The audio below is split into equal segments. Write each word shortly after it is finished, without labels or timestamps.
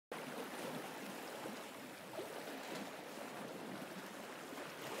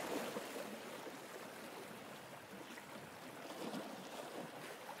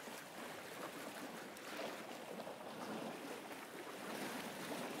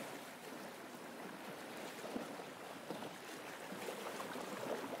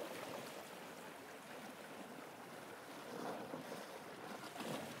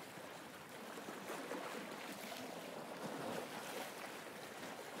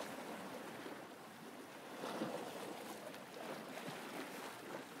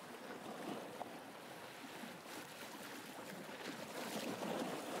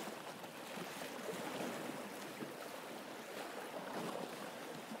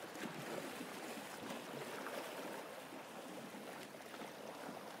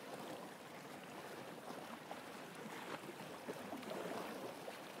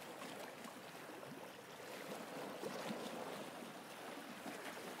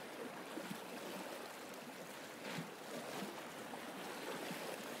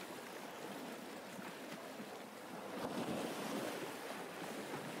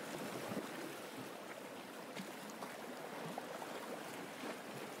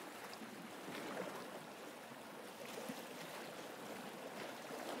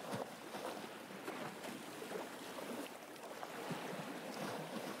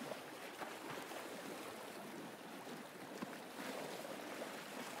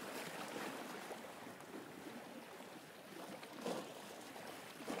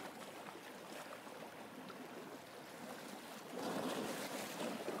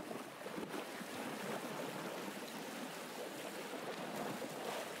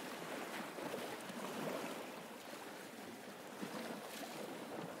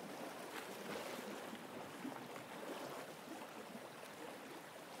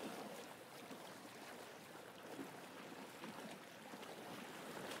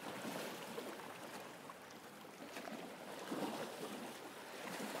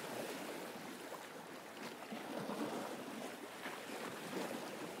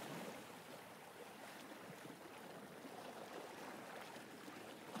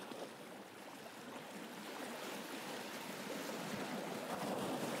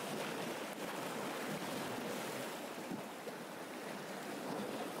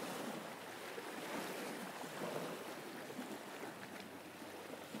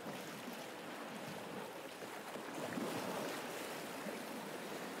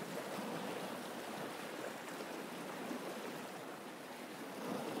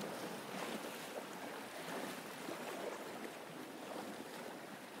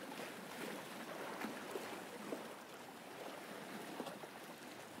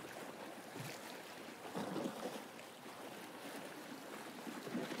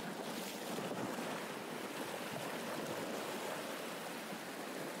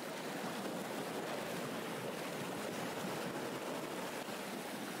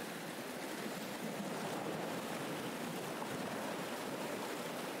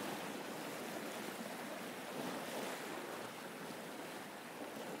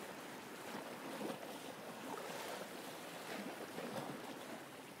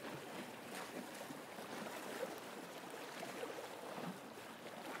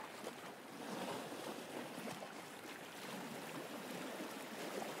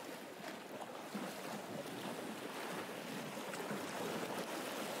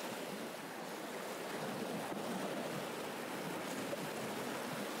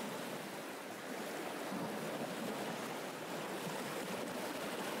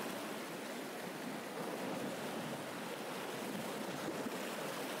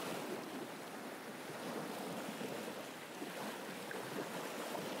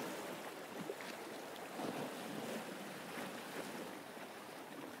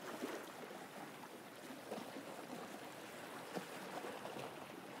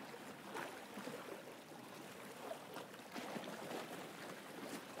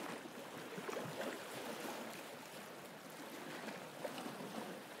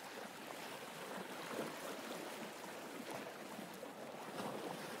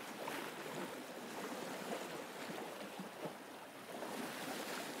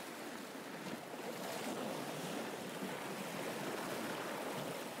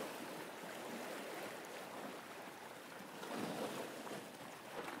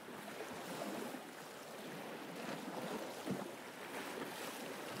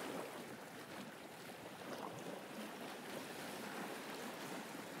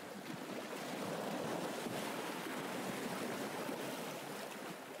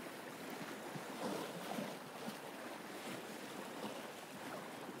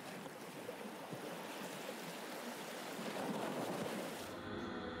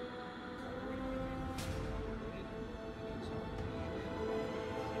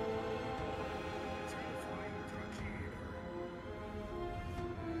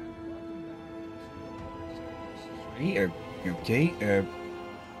Okay.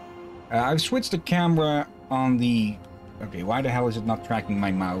 I've switched the camera on the... Okay, why the hell is it not tracking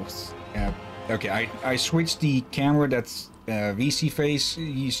my mouse? Okay, I switched the camera that VC Face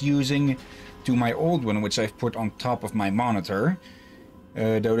is using to my old one, which I've put on top of my monitor.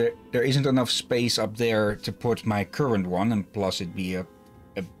 Though there isn't enough space up there to put my current one, and plus it'd be a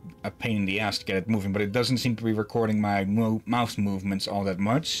pain in the ass to get it moving, but it doesn't seem to be recording my mouse movements all that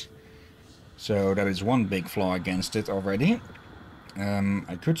much. So that is one big flaw against it already.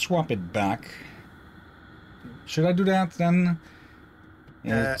 I could swap it back. Should I do that then?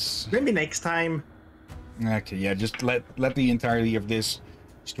 Yeah, maybe next time. Okay, yeah, just let the entirety of this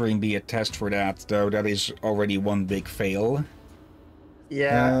stream be a test for that, though that is already one big fail.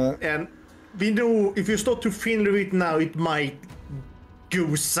 Yeah, and we know if you start to fiddle with it now, it might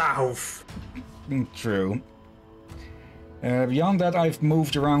go south. True. Beyond that, I've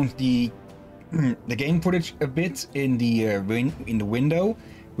moved around the game footage a bit in the window,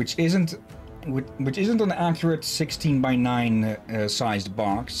 which isn't an accurate 16 by 9 sized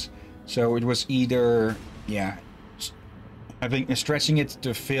box. So it was either stretching it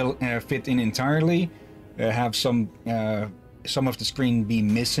to fit in entirely, have some of the screen be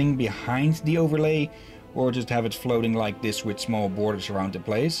missing behind the overlay, or just have it floating like this with small borders around the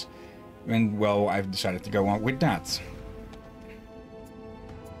place. And well, I've decided to go on with that.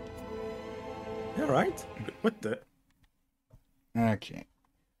 Alright. What the? Okay.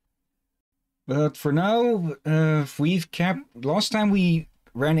 But for now, last time we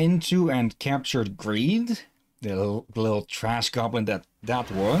ran into and captured Greed, the little trash goblin that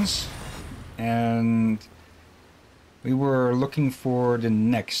was, and we were looking for the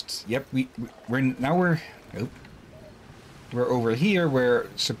next. Yep, we're over here where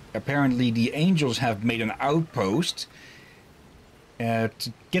apparently the angels have made an outpost to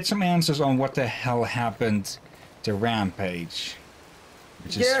get some answers on what the hell happened to Rampage,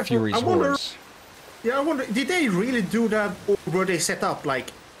 which is Fury's horse. Yeah, I wonder, did they really do that, or were they set up,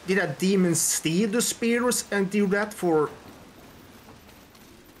 like, did a demon steal the spears and do that for...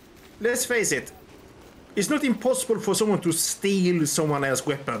 Let's face it, it's not impossible for someone to steal someone else's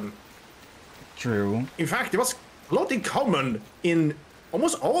weapon. True. In fact, it was a lot in common in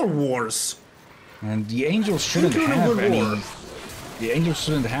almost all wars. And the angels shouldn't have any... The angels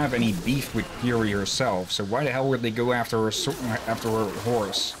shouldn't have any beef with Fury herself, so why the hell would they go after her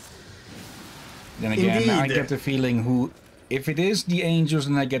horse? Then again, Indeed. I get the feeling if it is the angels,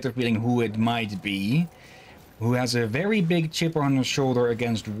 then I get the feeling who it might be, who has a very big chip on her shoulder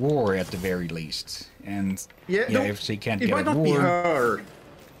against war at the very least. And if she can't get it might not be her.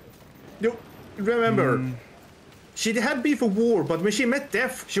 No, remember, she had beef for war, but when she met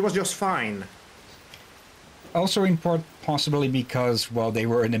death, she was just fine. Also in part, possibly because, well, they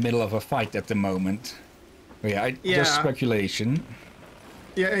were in the middle of a fight at the moment. But just speculation.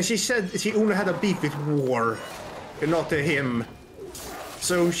 Yeah, and she said she only had a beef with war, and not him.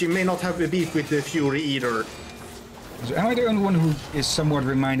 So she may not have a beef with the Fury either. So am I the only one who is somewhat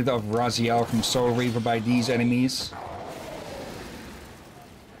reminded of Raziel from Soul Reaver by these enemies?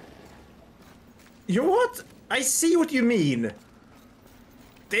 You know what? I see what you mean.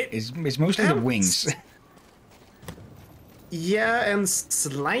 It's mostly the wings. Yeah, and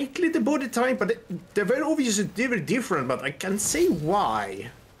slightly the body type, but they're very obviously very different, but I can see why.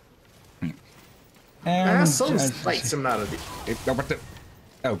 It has some slight similarity.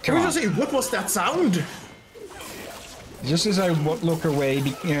 Oh, come on. What was that sound? Just as I look away,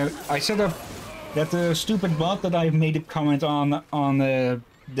 I set up that stupid bot that I made a comment on the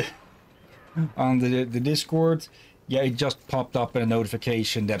Discord. Yeah, it just popped up a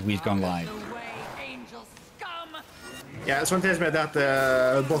notification that we've gone live. Yeah, someone tells me that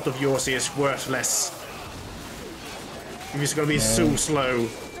bot of yours is worthless. It's gonna be so slow.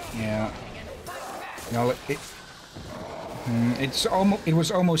 Yeah. No, it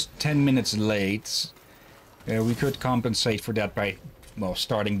was almost 10 minutes late. We could compensate for that by, well,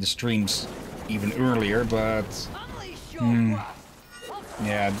 starting the streams even earlier, but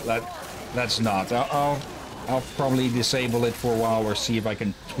yeah, let's not. I'll probably disable it for a while or see if I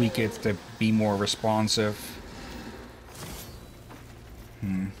can tweak it to be more responsive.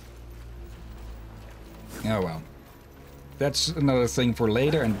 Oh well. That's another thing for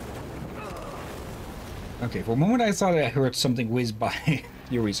later. And okay, for a moment I thought I heard something whiz by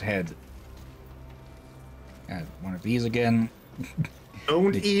Fury's head. One of these again.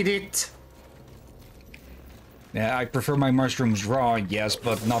 Don't eat it. Yeah, I prefer my mushrooms raw, yes,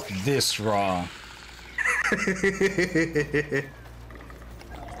 but not this raw.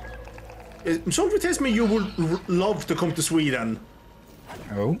 Somebody tells me you would love to come to Sweden.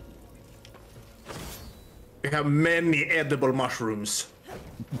 Oh? We have many edible mushrooms.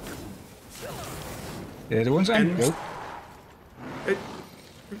 Yeah, the ones I'm...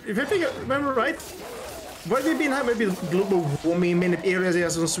 If I think I remember right, where we've been having a bit of global warming in many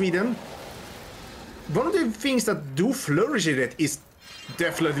areas in Sweden, one of the things that do flourish in it is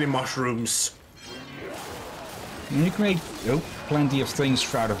definitely mushrooms. You can make plenty of things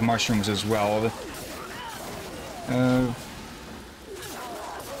out of mushrooms as well.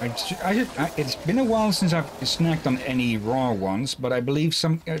 It's been a while since I've snacked on any raw ones, but I believe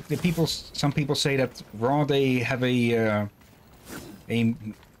some people say that raw they have a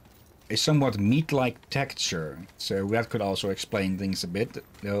somewhat meat-like texture, so that could also explain things a bit.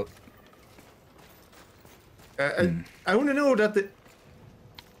 I want to know that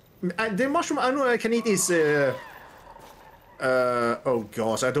the mushroom I know I can eat is oh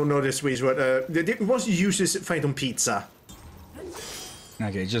gosh, I don't know the Swedish word. It was used as find on pizza.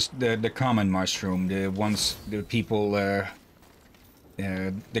 Okay, just the common mushroom, the ones the people the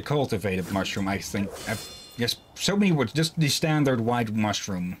cultivated mushroom. I think yes, so many words. Just the standard white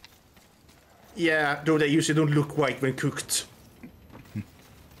mushroom. Yeah, though they usually don't look white when cooked.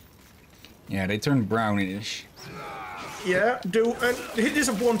 Yeah, they turn brownish. Yeah, though, and this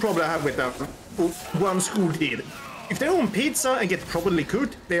is one problem I have with them. One school did. If they're on pizza and get properly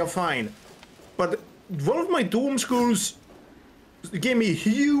cooked, they are fine. But one of my dorm schools gave me a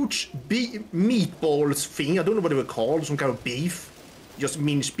huge meatballs thing. I don't know what they were called, some kind of beef. Just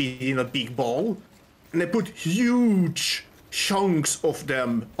minced beef in a big ball. And they put huge chunks of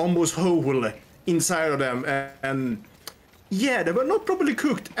them, almost whole, inside of them. And yeah, they were not properly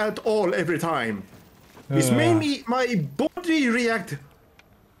cooked at all every time. This made my body react.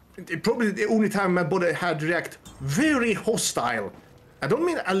 Probably the only time my body had react very hostile. I don't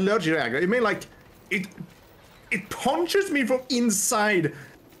mean allergic reaction. I mean like it punches me from inside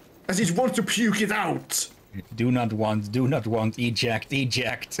as it wants to puke it out. Do not want, eject.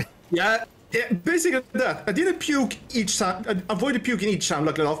 Yeah, basically that. I didn't puke each time. I avoided puking each time,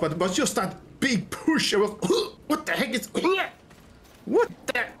 luckily enough, but it was just that big push. I was, what the heck is, what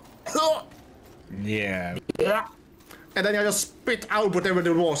the, yeah. And then I just spit out whatever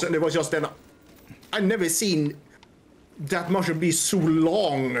there was, and it was just then. I've never seen that mushroom be so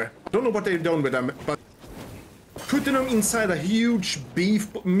long. I don't know what they've done with them, but putting them inside a huge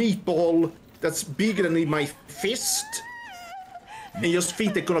beef meatball that's bigger than my fist, and you just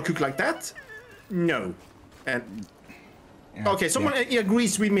think they're gonna cook like that? No. And okay, someone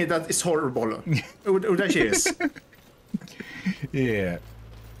agrees with me that it's horrible. That is. Yeah.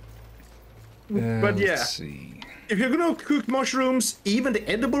 But yeah. Let's see. If you're gonna cook mushrooms, even the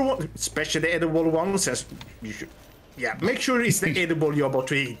edible ones, especially the edible ones, you should, make sure it's the edible you're about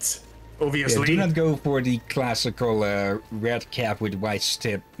to eat. Obviously. Yeah, do not go for the classical red cap with white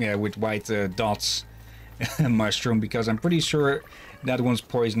with white dots mushroom, because I'm pretty sure that one's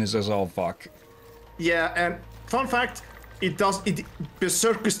poisonous as all fuck. Yeah, and fun fact,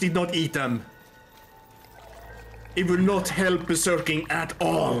 Berserkers did not eat them. It will not help berserking at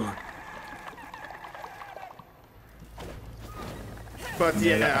all. But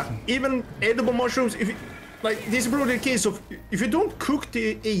yeah, even edible mushrooms, like this is probably the case of if you don't cook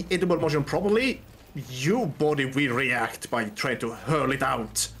the edible mushroom properly, your body will react by trying to hurl it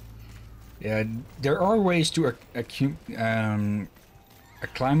out. Yeah, there are ways to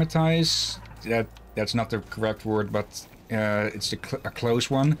acclimatize. That's not the correct word, but it's a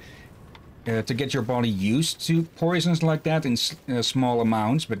close one. To get your body used to poisons like that in small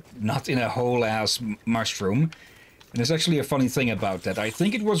amounts, but not in a whole ass mushroom. And there's actually a funny thing about that. I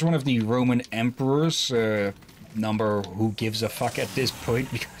think it was one of the Roman emperors, number who gives a fuck at this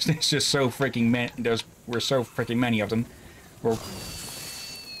point, because there's just so freaking many. Were so freaking many of them. Well,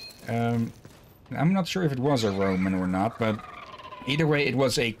 I'm not sure if it was a Roman or not, but either way, it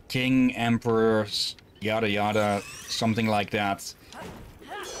was a king, emperor, yada yada, something like that,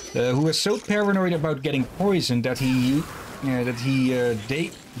 who was so paranoid about getting poisoned that he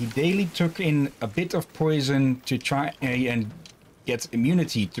daily took in a bit of poison to try and get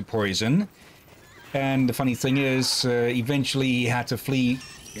immunity to poison. And the funny thing is, eventually he had to flee.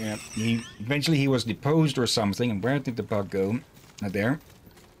 Eventually he was deposed or something. And where did the bug go? Not there.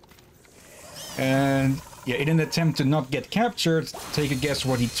 And yeah, in an attempt to not get captured, take a guess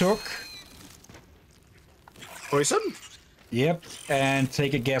what he took. Poison? Yep, and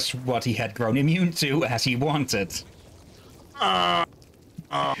take a guess what he had grown immune to as he wanted. Yeah.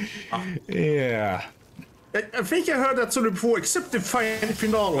 I think I heard that sort of before, except the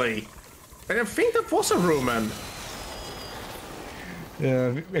finale. And I think that was a Roman.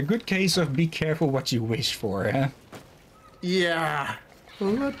 A good case of be careful what you wish for, huh? Yeah.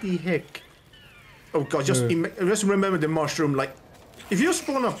 What the heck? Oh god, just remember the mushroom. Like, if you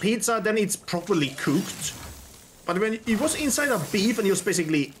spawn a pizza, then it's properly cooked. But when it was inside a beef and it was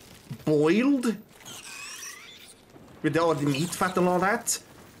basically boiled with all the meat fat and all that,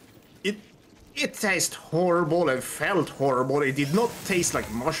 it tastes horrible and felt horrible. It did not taste like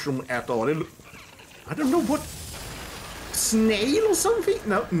mushroom at all. I don't know what. Snail or something?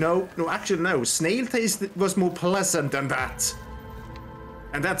 No, actually no. Snail taste was more pleasant than that.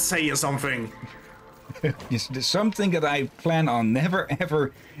 And that's saying something. It's something that I plan on never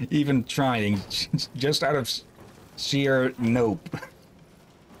ever even trying, just out of sheer nope.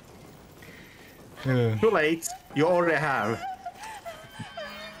 Too late, you already have.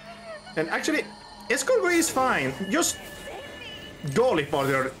 And actually, escargot is fine. Just garlic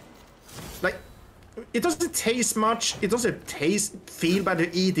butter. Like, it doesn't taste much. It doesn't feel bad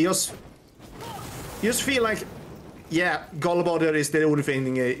to eat. You just feel like, yeah, garlic butter is the only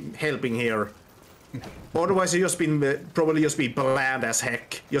thing helping here. Otherwise, you probably just be bland as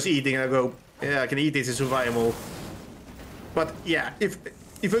heck. Just eating and go, yeah, I can eat this in survival. But yeah, if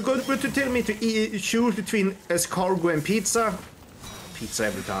you're going to tell me to choose between escargot and pizza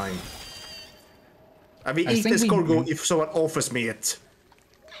every time. I will eat escargot if someone offers me it.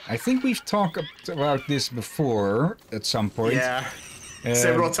 I think we've talked about this before at some point. Yeah,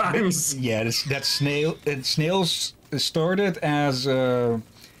 several times. Yeah, snails started as a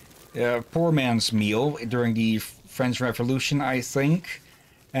poor man's meal during the French Revolution, I think.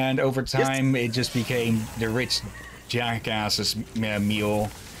 And over time, it just became the rich jackass's meal.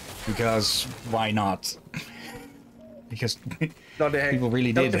 Because why not? Because people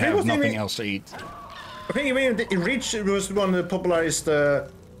really did have nothing else to eat. I think even the rich was the one that popularized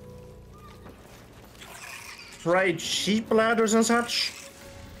fried sheep bladders and such.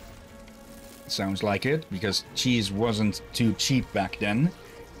 Sounds like it, because cheese wasn't too cheap back then.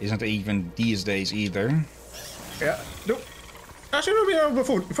 Isn't even these days either. Yeah. No. Actually, no, we have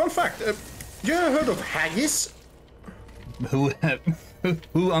before. Fun fact. You ever heard of haggis? Who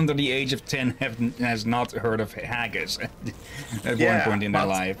under the age of 10 has not heard of haggis at one point in their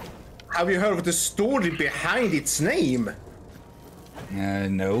life? Have you heard of the story behind its name?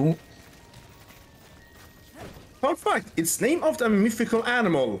 No. Fun fact, it's named after a mythical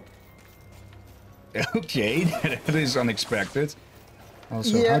animal. Okay, that is unexpected.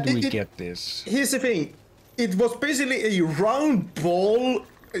 Also, how do we get this? Here's the thing. It was basically a round ball.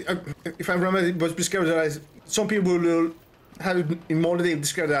 If I remember, it was described as some people will have in modern day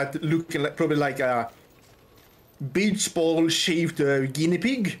described that looking like, probably like a beach ball shaped guinea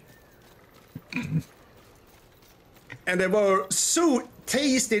pig. And they were so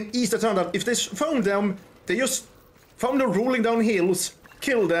tasty and easy to turn that if they found them, they just found them rolling down hills,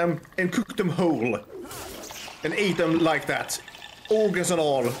 killed them, and cooked them whole. And ate them like that. Organs and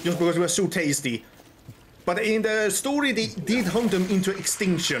all, just because they were so tasty. But in the story, they did hunt them into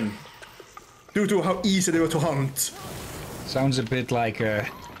extinction. Due to how easy they were to hunt. Sounds a bit like a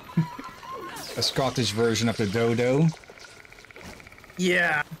Scottish version of the dodo.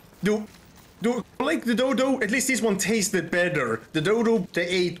 Yeah. Like the dodo, at least this one tasted better. The dodo they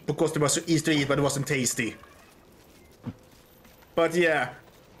ate because they were so easy to eat, but it wasn't tasty. But yeah,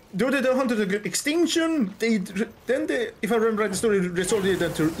 though they hunted to extinction, if I remember right, the story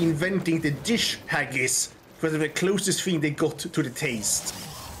resorted to inventing the dish haggis, because the closest thing they got to the taste.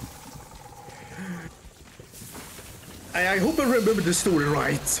 I hope I remember the story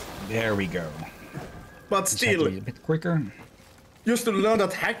right. There we go. But still, a bit quicker. Just to learn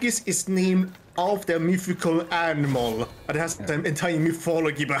that haggis is named after a mythical animal. It has an entire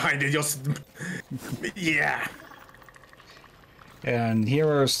mythology behind it, just... yeah. And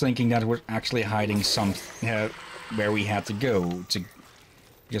here I was thinking that we're actually hiding some... where we had to go.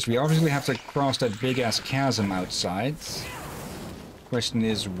 Because we obviously have to cross that big-ass chasm outside. Question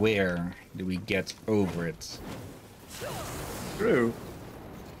is, where do we get over it? True.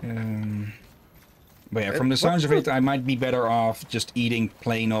 But yeah, from the sounds of it, I might be better off just eating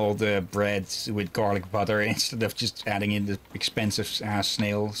plain old bread with garlic butter instead of just adding in the expensive ass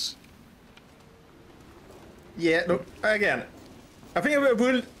snails. Yeah, look, again, I think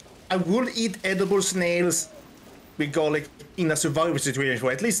I will eat edible snails with garlic in a survival situation,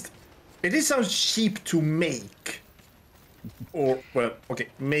 or at least it sounds cheap to make. Or, well, okay,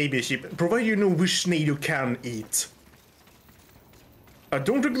 maybe cheap, provided you know which snail you can eat. I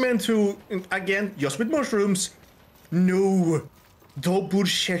don't recommend to, again, just with mushrooms, no, double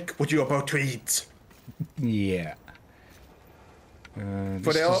check what you're about to eat. Yeah.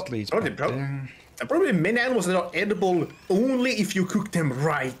 For there are probably many animals that are edible only if you cook them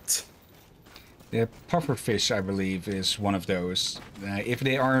right. The pufferfish, I believe, is one of those. If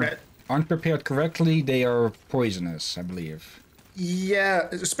they are aren't prepared correctly, they are poisonous, I believe. Yeah,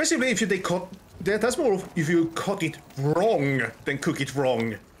 especially if they cut. That's more of if you cut it wrong than cook it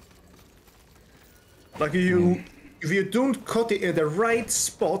wrong. Like if you don't cut it in the right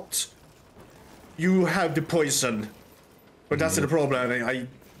spot, you have the poison. But that's the problem.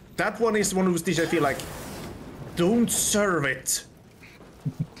 That one is one of those dishes I feel like don't serve it.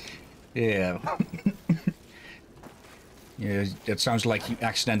 Yeah. Yeah, that sounds like you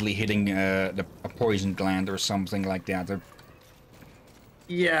accidentally hitting a poison gland or something like that.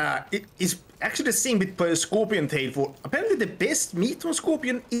 Yeah, it is actually the same with scorpion tail. For apparently the best meat on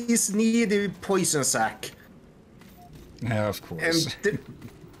scorpion is near the poison sac. Yeah, of course. And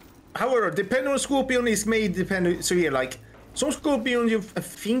however, depending on scorpion is made depending. So yeah, like some scorpion, I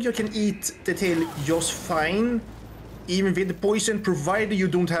think you can eat the tail just fine, even with the poison, provided you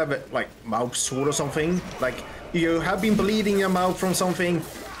don't have like mouth sore or something. Like you have been bleeding your mouth from something,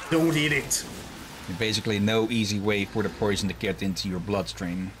 don't eat it. Basically, no easy way for the poison to get into your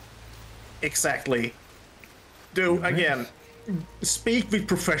bloodstream. Exactly. Do again, speak with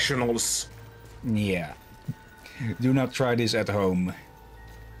professionals. Yeah. Do not try this at home.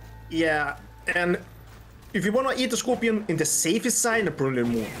 Yeah, and if you want to eat the scorpion in the safest side, and probably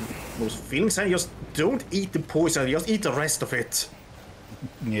the most filling side, just don't eat the poison, just eat the rest of it.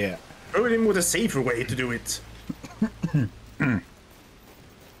 Yeah. Probably more the safer way to do it.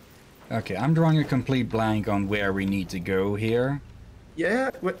 Okay, I'm drawing a complete blank on where we need to go here. Yeah,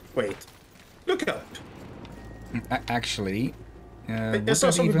 wait. Look up. Actually, I saw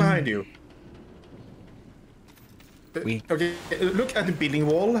something behind you. We... Okay, look at the building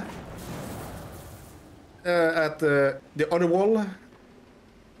wall. At the other wall.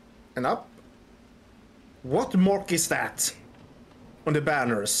 And up. What mark is that? On the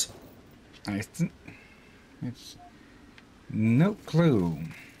banners. It's no clue.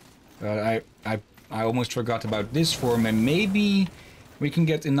 But I almost forgot about this form, and maybe we can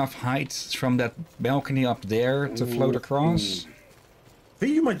get enough height from that balcony up there to float across. I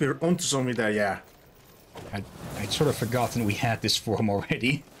think you might be onto something there, yeah. I'd sort of forgotten we had this form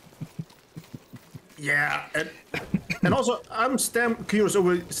already. Yeah, and also I'm still curious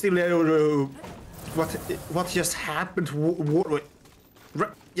over what just happened. War,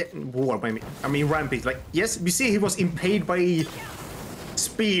 I mean rampage. Like, yes, we see he was impaled by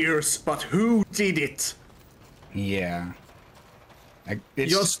spears, but who did it? Yeah,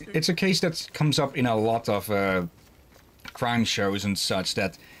 it's a case that comes up in a lot of crime shows and such.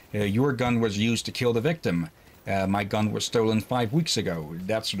 That your gun was used to kill the victim. My gun was stolen 5 weeks ago.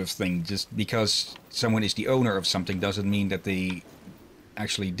 That sort of thing. Just because someone is the owner of something doesn't mean that they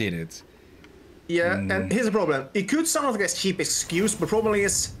actually did it. Yeah, and here's the problem. It could sound like a cheap excuse, but the problem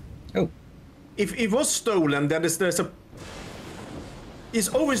is, if it was stolen, then there's a. It's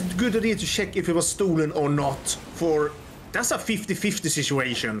always a good idea to check if it was stolen or not. For that's a 50-50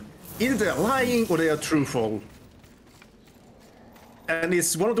 situation. Either they're lying or they are truthful. And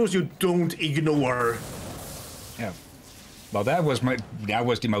it's one of those you don't ignore. Yeah. Well, that was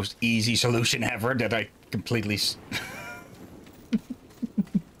the most easy solution ever that I completely...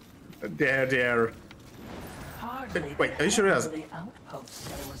 There. Wait, are you sure it has? The outposts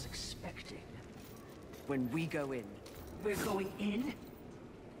I was expecting. When we go in, we're going in?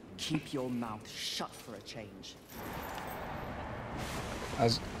 Keep your mouth shut for a change.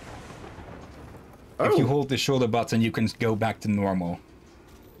 If you hold the shoulder button, you can go back to normal.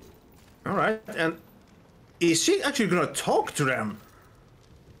 Alright, and is she actually gonna talk to them?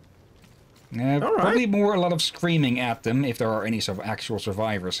 Probably more a lot of screaming at them, if there are any sort of actual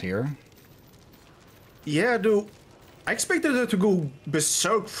survivors here. Yeah, I expected her to go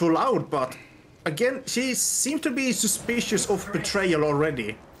berserk full out, but again, she seems to be suspicious of betrayal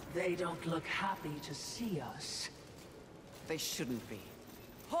already. They don't look happy to see us. They shouldn't be.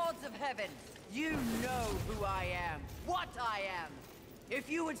 Hordes of heaven, you know who I am, what I am. If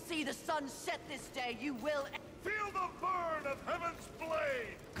you would see the sun set this day, you will... Feel the burn of heaven's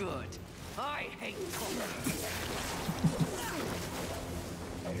blade! Good. I hate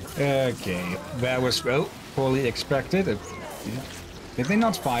Okay, that was, well, fully expected. Did they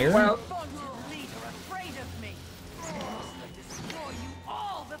not fire? Well, leader afraid of me. Destroy you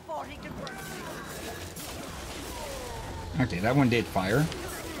all before he can pursue. Okay, that one did fire.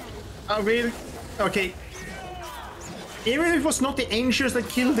 I mean, okay. Even if it was not the Ancients that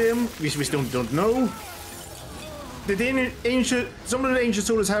killed him, which we still don't know, some of the Ancient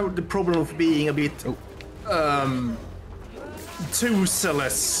soldiers have the problem of being a bit, too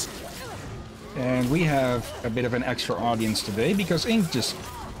zealous. And we have a bit of an extra audience today because Ink just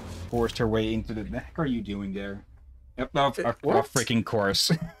forced her way into the... What the heck are you doing there? Of freaking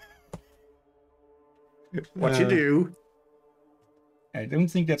course. What you do? I don't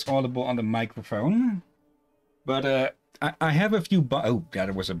think that's audible on the microphone. But I have a few... Oh,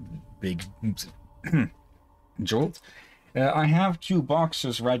 that was a big jolt. I have 2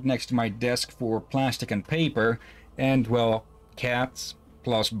 boxes right next to my desk for plastic and paper. And, well, cat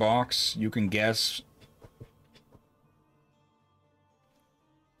plus box, you can guess.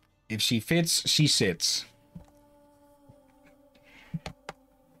 If she fits, she sits.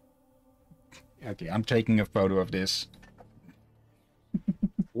 Okay, I'm taking a photo of this.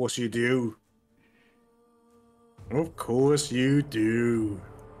 Of course you do. Of course you do.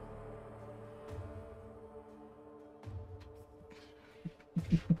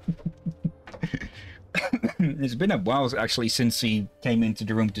 It's been a while actually since he came into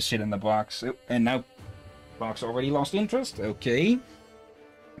the room to sit in the box. Oh, and now box already lost interest. Okay.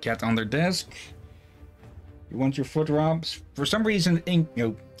 Cat on their desk. You want your foot rubbed? For some reason, ink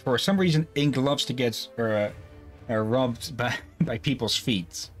loves to get rubbed by people's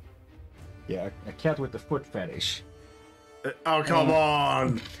feet. Yeah, a cat with the foot fetish. Oh, come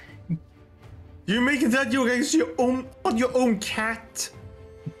on! You making that your own cat?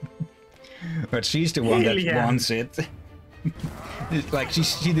 But she's the one that Hillyan. wants it. Like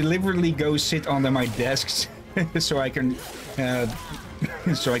she deliberately goes sit under my desk so I can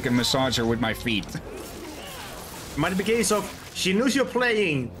massage her with my feet. Might be a case of she knows you're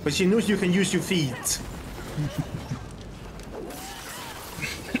playing, but she knows you can use your feet.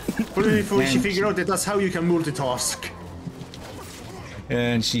 But before she figured out that that's how you can multitask.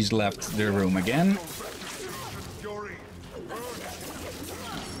 And she's left the room again.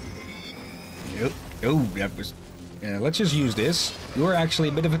 Oh, that was... let's just use this. You're actually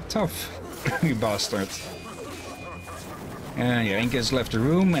a bit of a tough you bastard. And yeah, Inka's left the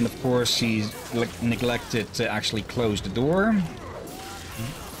room, and of course she's neglected to actually close the door.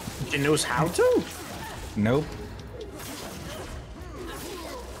 She knows how to? Nope.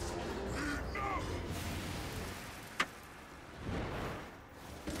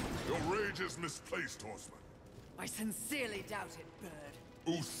 Your rage is misplaced, horseman. I sincerely doubt it,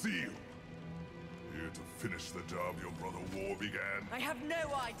 bird. Usil. Here to finish the job your brother War began. I have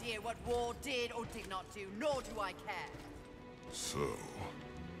no idea what war did or did not do, nor do I care. So,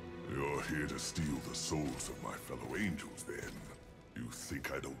 you're here to steal the souls of my fellow angels, then? You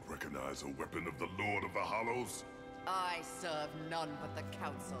think I don't recognize a weapon of the Lord of the Hollows? I serve none but the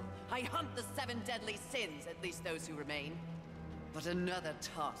Council. I hunt the 7 deadly sins, at least those who remain. But another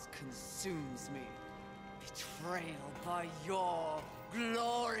task consumes me. Betrayal by your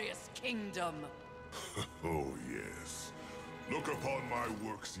glorious kingdom. Oh, yes. Look upon my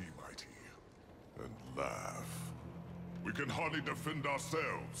works, ye mighty, and laugh. We can hardly defend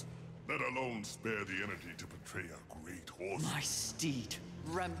ourselves, let alone spare the energy to betray a great horse. My steed,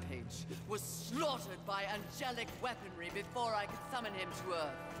 Rampage, was slaughtered by angelic weaponry before I could summon him to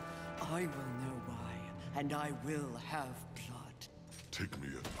Earth. I will know why, and I will have blood. Take me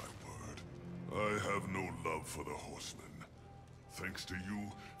at my word. I have no love for the horsemen. Thanks to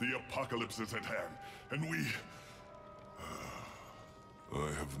you, the apocalypse is at hand, and we... I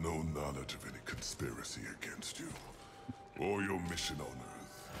have no knowledge of any conspiracy against you, or your mission on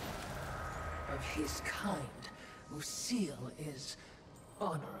Earth. Of his kind, Usil is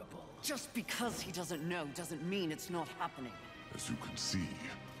honorable. Just because he doesn't know doesn't mean it's not happening. As you can see,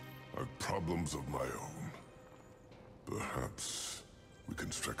 I've problems of my own. Perhaps we can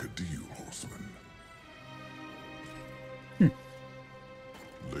strike a deal, horseman.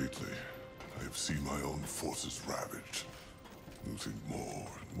 Lately, I have seen my own forces ravaged, losing more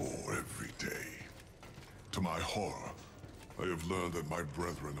and more every day. To my horror, I have learned that my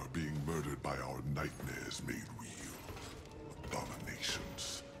brethren are being murdered by our nightmares made real.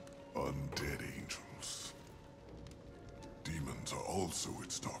 Abominations, undead angels. Demons are also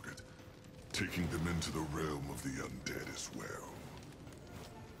its target, taking them into the realm of the undead as well.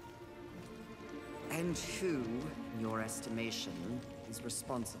 And who, in your estimation, is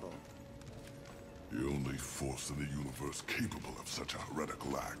responsible? The only force in the universe capable of such a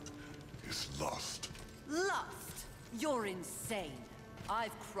heretical act is lust. Lust? You're insane.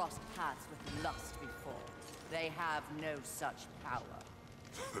 I've crossed paths with lust before. They have no such power.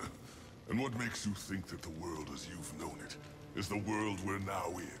 And what makes you think that the world as you've known it is the world we're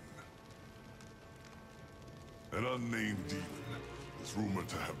now in? An unnamed demon is rumored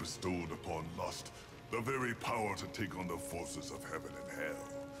to have bestowed upon lust the very power to take on the forces of heaven and hell.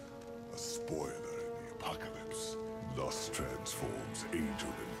 A spoiler in the apocalypse. Lust transforms angel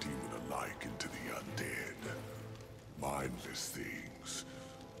and demon alike into the undead. Mindless things,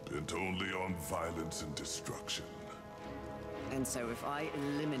 bent only on violence and destruction. And so if I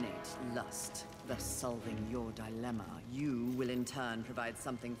eliminate lust, thus solving your dilemma, you will in turn provide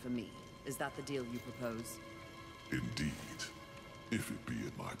something for me. Is that the deal you propose? Indeed, if it be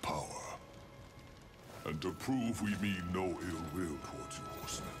in my power. And to prove we mean no ill will towards you,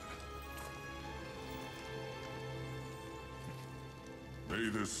 horsemen. May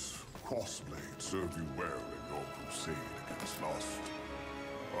this crossblade serve you well in your crusade against lust.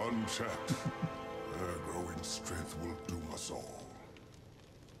 Unchecked, their growing strength will doom us all.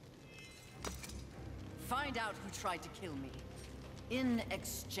 Find out who tried to kill me. In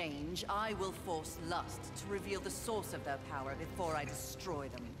exchange, I will force lust to reveal the source of their power before I destroy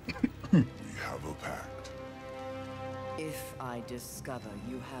them. We have a pact. If I discover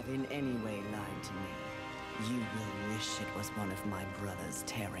you have in any way lied to me, you will wish it was one of my brothers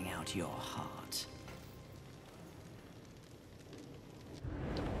tearing out your heart.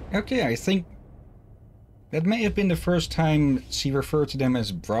 Okay, I think that may have been the first time she referred to them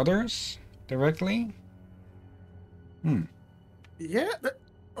as brothers directly. Yeah.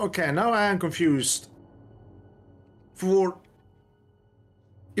 Okay, now I am confused. It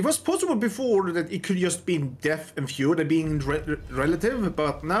was possible before that it could just be death and feud and being relative,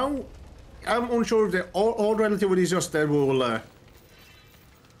 but now I'm unsure if they're all relative or it's just their whole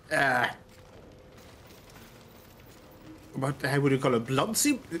what, how would you call it? Blood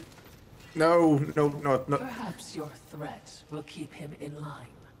sea? No, not. Perhaps your threat will keep him in line.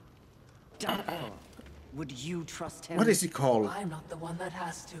 Doubtful. Would you trust him? What is it called? I'm not the one that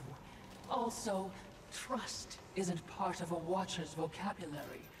has to. Also, trust isn't part of a Watcher's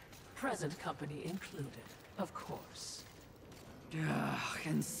vocabulary. Present company included, of course. Ugh,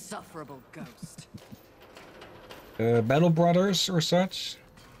 insufferable ghost. Battle brothers or such?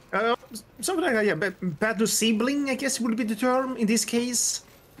 Something like that, yeah. Battle sibling, I guess, would be the term in this case.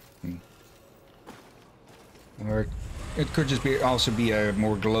 Or it could just also be a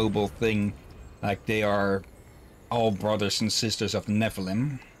more global thing, like they are all brothers and sisters of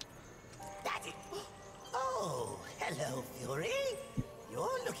Nephilim. That's it. Oh, hello, Fury.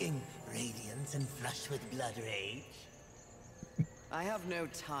 You're looking radiant and flush with blood rage. I have no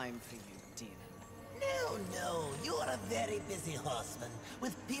time for you, demon. No, you're a very busy horseman,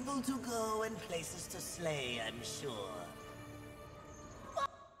 with people to go and places to slay, I'm sure.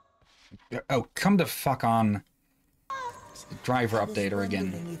 Oh, come the fuck on. Driver I was updater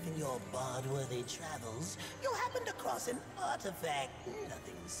again. wondering if in your bard-worthy travels, you happened across an artifact.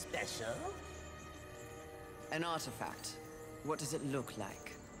 Nothing special. An artifact. What does it look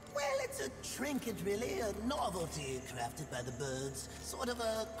like? Well, it's a trinket, really. A novelty crafted by the birds. Sort of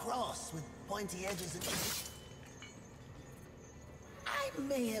a cross with pointy edges and... I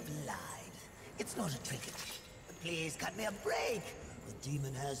may have lied. It's not a trinket. But please cut me a break. The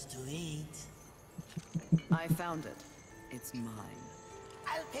demon has to eat. I found it. It's mine.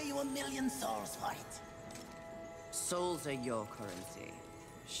 I'll pay you 1,000,000 souls for it. Souls are your currency.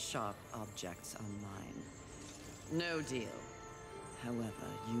 Sharp objects are mine. No deal. However,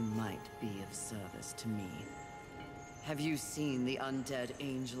 you might be of service to me. Have you seen the undead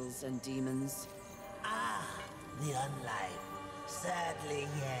angels and demons? Ah, the unlife. Sadly,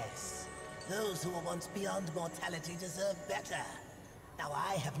 yes. Those who were once beyond mortality deserve better. Now,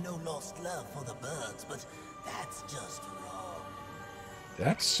 I have no lost love for the birds, but that's just wrong.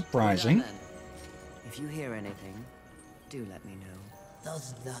 That's surprising. Well done, then. If you hear anything, do let me know.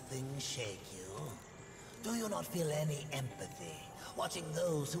 Does nothing shake you? Do you not feel any empathy, watching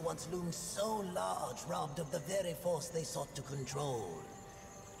those who once loomed so large robbed of the very force they sought to control?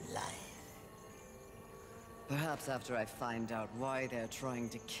 Life. Perhaps after I find out why they're trying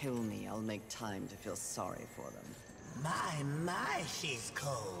to kill me, I'll make time to feel sorry for them. My, she's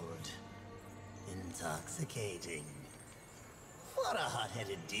cold. Intoxicating. What a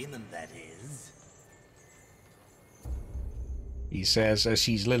hot-headed demon that is. He says as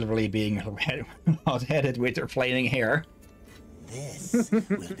he's literally being hot-headed with her flaming hair. This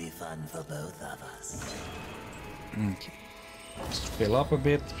will be fun for both of us. Okay. Just fill up a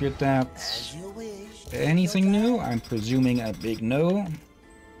bit with that. As you wish. Anything new? I'm presuming a big no.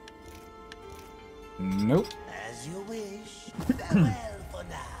 Nope. As you wish. Farewell for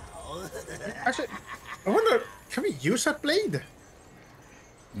now. Actually, I wonder, can we use that blade?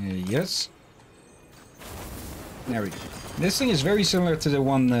 Yes. There we go. This thing is very similar to the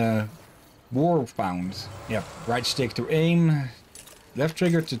one War found. Yeah, right stick to aim, left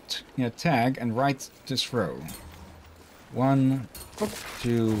trigger to tag, and right to throw. 1,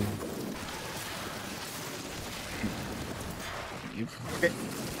 2.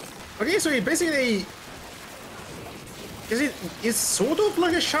 Okay, so it basically... It's sort of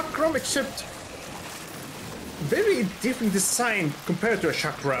like a chakram, except very different design compared to a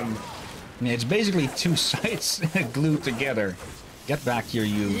chakram. Yeah, it's basically two sides glued together. Get back here,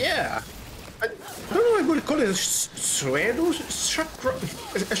 you. Yeah. I don't know if I would call it a sword or chakram.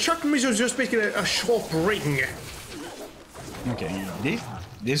 A chakram is just basically a sharp ring. Okay,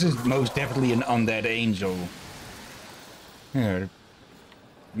 this is most definitely an undead angel. Yeah,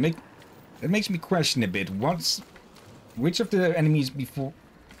 it makes me question a bit. Which of the enemies before?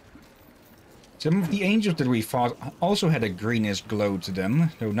 Some of the angels that we fought also had a greenish glow to them,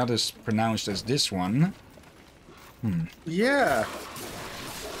 though not as pronounced as this one. Yeah.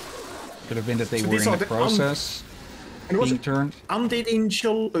 Could have been that they So were these in are the the process being turned. Undead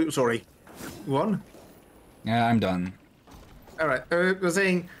angel. Oh, sorry. One. Yeah, I'm done. All right. We're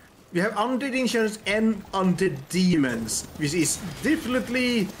saying we have undead angels and undead demons, which is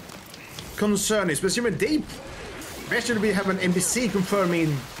definitely concerning. Especially when they actually we have an NPC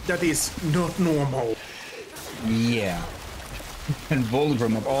confirming that is not normal. Yeah. And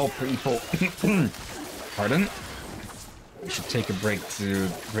Volgrim of all people. Pardon? We should take a break to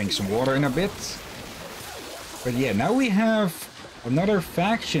drink some water in a bit. But yeah, now we have another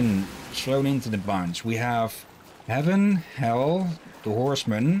faction thrown into the bunch. We have Heaven, Hell, the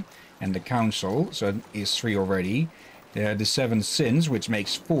Horsemen, and the Council. So it is 3 already. The 7 Sins, which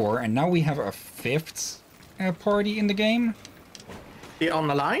makes 4. And now we have a 5th party in the game. The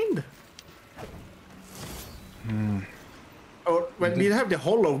unaligned? Or when we have the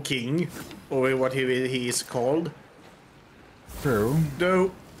Hollow King, or what he is called. True. Though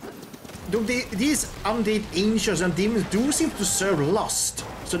these undead angels and demons do seem to serve lust,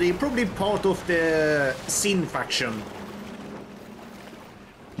 so they're probably part of the Sin faction.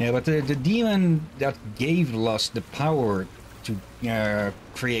 Yeah, but the demon that gave Lust the power to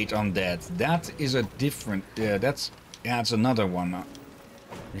create undead, that is a different. That's another one,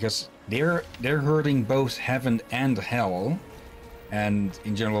 because they're hurting both heaven and hell, and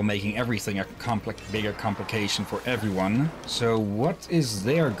in general making everything a bigger complication for everyone. So what is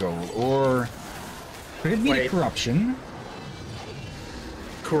their goal? Or could it be the corruption?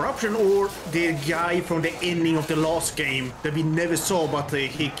 Corruption, or the guy from the ending of the last game that we never saw, but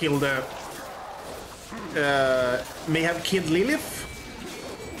he killed may have killed Lilith?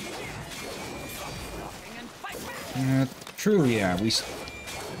 True, yeah. We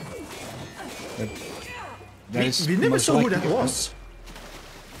never saw who that was.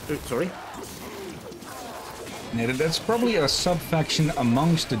 Sorry? Yeah, that's probably a sub-faction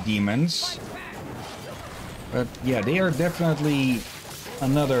amongst the demons. But yeah, they are definitely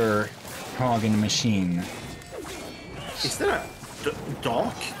another cog in the machine. Is that a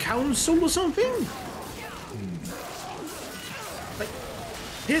Dark Council or something? Like,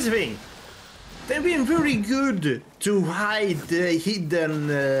 here's the thing. They've been very good to hide the hidden...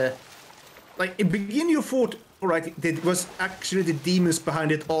 like, in the beginning you thought, alright, it was actually the demons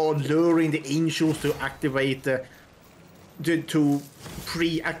behind it all luring the angels to activate to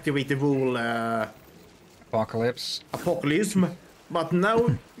pre-activate the whole Apocalypse. But now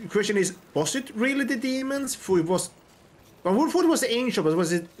the question is, was it really the demons? For it was, well, we thought it was the angel, but was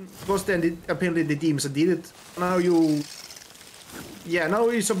then apparently the demons that did it? Now now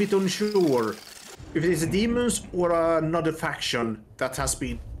it's a bit unsure if it is the demons or another faction that has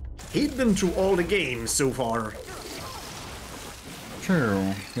been hidden through all the games so far.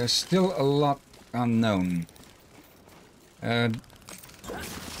 True. There's still a lot unknown. There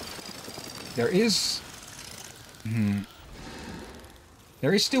is...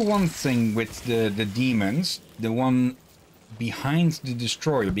 There is still one thing with the demons, the one behind the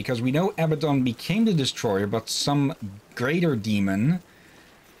Destroyer, because we know Abaddon became the Destroyer, but some greater demon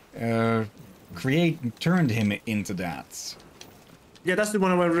turned him into that. Yeah, that's the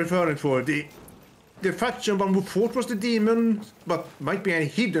one I was referring for. The faction one who fought was the demon, but might be a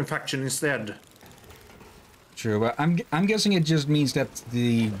hidden faction instead. True, but I'm guessing it just means that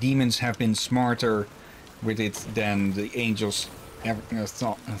the demons have been smarter with it than the angels ever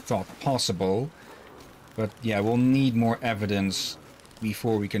thought possible. But yeah, we'll need more evidence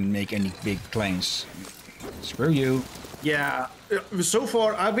before we can make any big claims. Screw you. Yeah, so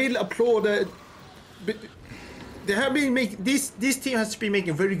far I will applaud they have been this team has been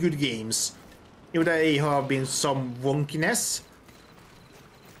making very good games. Even though they have been some wonkiness.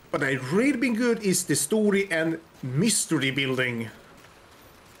 But they really been good is the story and mystery building.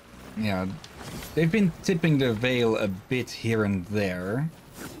 Yeah, they've been tipping the veil a bit here and there.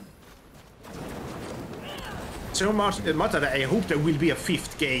 So much that I hope there will be a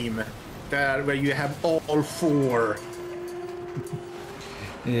 5th game there where you have all 4.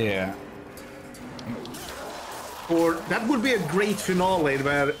 Yeah. Or that would be a great finale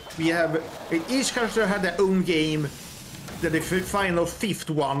where we have each character had their own game. Then the final fifth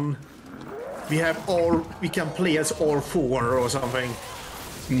one, we can play as all four or something.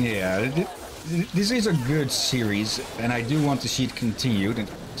 Yeah, this is a good series, and I do want to see it continued. And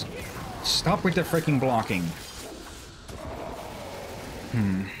stop with the freaking blocking.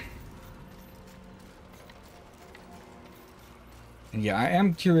 Yeah, I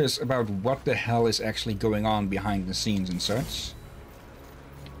am curious about what the hell is actually going on behind the scenes and such.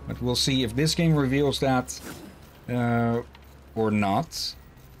 But we'll see if this game reveals that or not.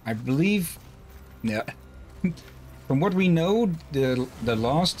 I believe, yeah, from what we know, the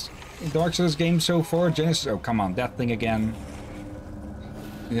last Darksiders game so far, Genesis. Oh, come on, that thing again.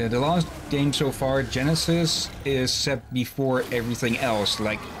 Yeah, the last game so far, Genesis, is set before everything else.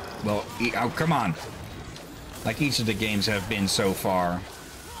 Like, well, oh, come on. Like each of the games have been so far.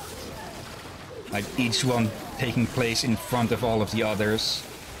 Like each one taking place in front of all of the others.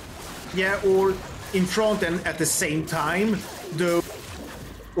 Yeah, or in front and at the same time, though,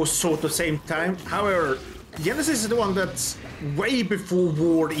 or sort of same time. However, Genesis is the one that's way before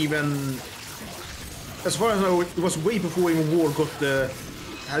War even. As far as I know, it was way before even War got the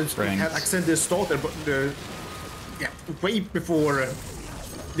had accidentally started, but yeah, way before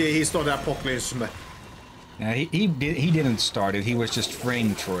he started Apocalypse. Yeah, he didn't start it. He was just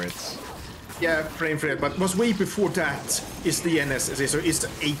framed for it. Yeah, framed for it, but was way before that is the Genesis. So it's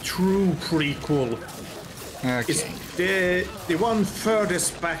a true prequel. Okay. It's the one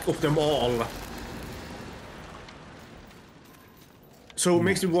furthest back of them all. So it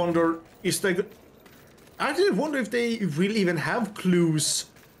makes me wonder, I actually wonder if they really even have clues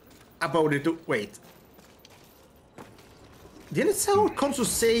about it. Wait. Didn't someone come to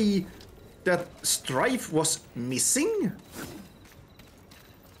say that Strife was missing?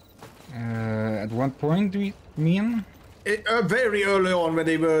 At what point do you mean? Very early on when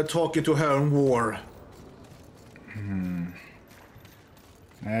they were talking to her in War.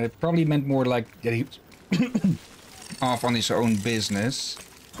 It probably meant more like that he off on his own business.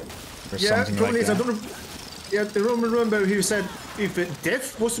 Or something like that. I don't remember who said if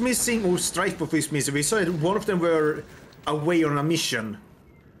Death was missing or Strife was missing. We said one of them were away on a mission.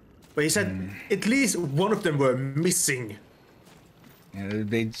 But he said at least one of them were missing. Yeah,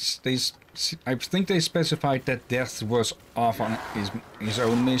 I think they specified that Death was off on his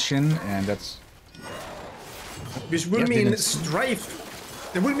own mission, and that's. Which would mean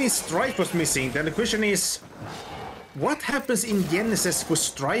Strife. That would mean Strife was missing. Then the question is, what happens in Genesis for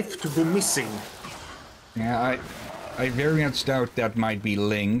Strife to go missing? Yeah, I very much doubt that might be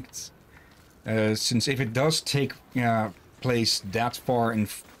linked, since if it does take place that far in.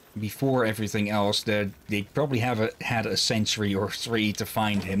 Before everything else, that they probably had a century or three to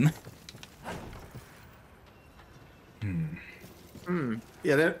find him.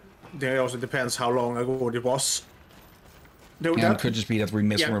 Yeah, that also depends how long ago it was. It could just be that we're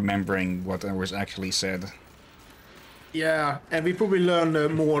misremembering what was actually said. Yeah, and we probably learn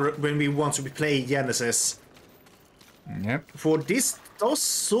more when once we play Genesis. Yep. For this does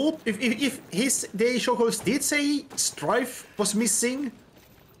sort if the showcase did say Strife was missing,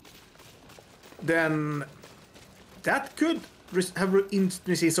 then that could have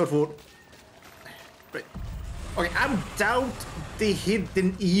intimacy sort of. Okay, I doubt the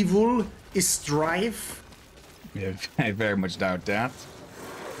hidden evil is Strife. Yeah, I very much doubt that.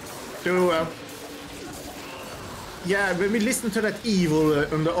 So, yeah, when we listened to that evil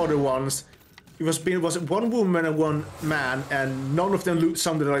on the other ones, it was one woman and one man, and none of them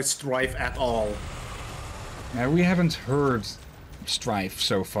sounded like Strife at all. Now we haven't heard Strife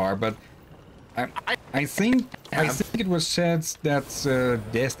so far, but. I think it was said that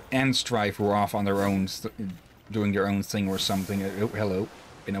Death and Strife were off on their own, doing their own thing or something. Oh, hello.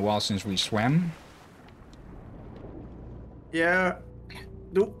 Been a while since we swam. Yeah.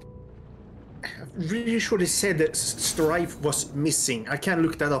 No. I'm really sure they said that Strife was missing. I can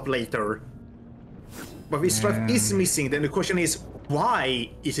look that up later. But if Strife is missing, then the question is,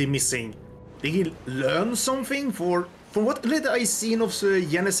 why is he missing? Did he learn something? From what little I seen of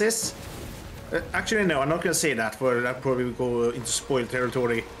Genesis? Actually, no, I'm not gonna say that, for that probably will go into spoiled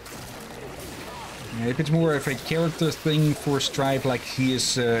territory. Yeah, if it's more of a character thing for Stripe, like he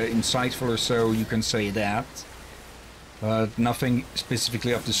is insightful or so, you can say that. But nothing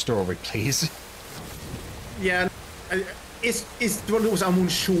specifically of the story, please. Yeah, it's one of those I'm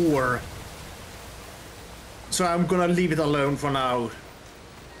unsure. So I'm gonna leave it alone for now.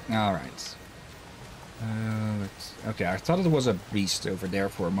 Alright. Okay, I thought it was a beast over there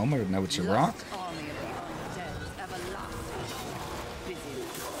for a moment, but now it's a rock.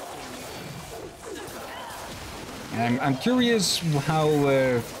 I'm curious how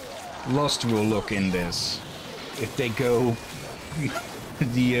Lost will look in this. If they go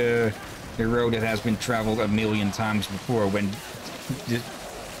the road that has been traveled a million times before, when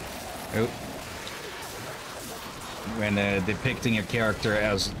depicting a character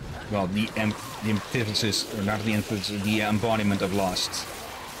as, well, the antithesis, or not the antithesis, the embodiment of Lost.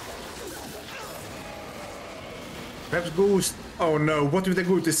 Perhaps Ghost. Oh no! What if they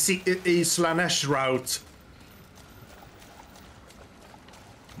go to Slaanesh route?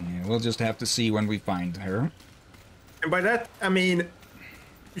 Yeah, we'll just have to see when we find her. And by that, I mean,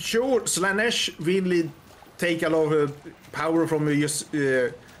 sure, Slaanesh really take a lot of power from just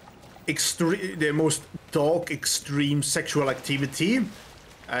the most dark, extreme sexual activity.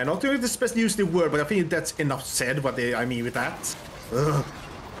 Not to especially use the word, but I think that's enough said what I mean with that. Ugh.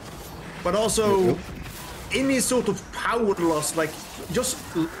 But also, any sort of power loss, like just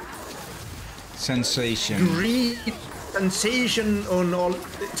sensation. Greed, sensation on all.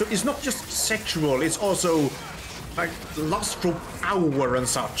 So it's not just sexual; it's also like lust for power and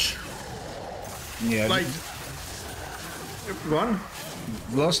such. Yeah. Like one.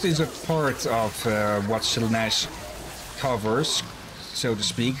 Lust is a part of what Slaanesh covers, so to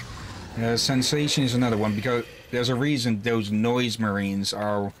speak. Sensation is another one, because there's a reason those noise marines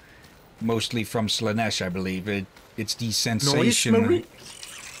are mostly from Slaanesh, I believe. It's the sensation. Noise marine?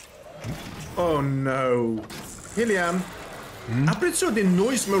 Oh no. Hillyan, I'm pretty sure the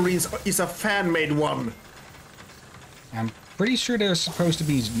noise marines is a fan-made one. I'm pretty sure they're supposed to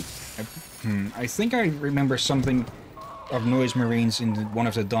be... I think I remember something of noise marines in one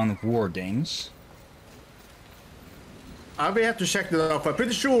of the Dawn of War games. I will have to check that out. I'm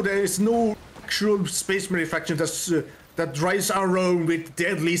pretty sure there is no actual space marine faction that drives our own with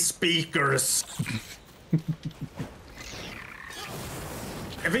deadly speakers.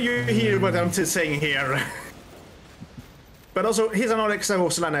 I think you hear what I'm saying here. But also, here's another example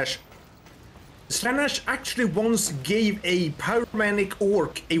of Slaanesh. Slaanesh actually once gave a pyromanic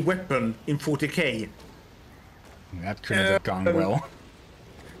orc a weapon in 40k. That couldn't have gone well.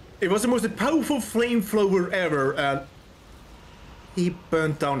 It was the most powerful flamethrower ever, and he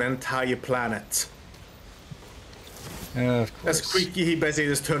burnt down the entire planet. Of course. As quickly he basically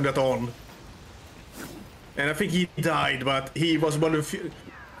just turned it on. And I think he died, but he was one of the few.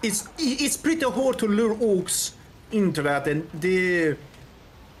 It's pretty hard to lure orcs into that, and there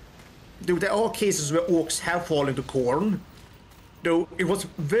are cases where orcs have fallen to corn. Though it was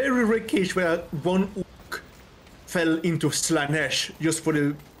very rare case where one orc fell into Slaanesh just for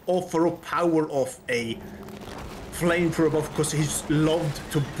the offer of power of a flamethrower, because he loved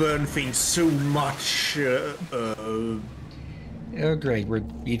to burn things so much. Oh great,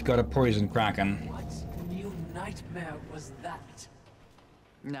 we've got a poison kraken. What new nightmare was that?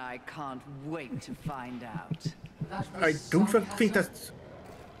 I can't wait to find out. That was I don't think sarcasm. that's...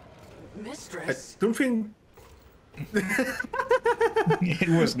 I Mistress. don't think... It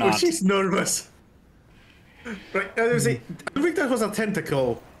was Oh, not. she's nervous. Right, I don't think that was a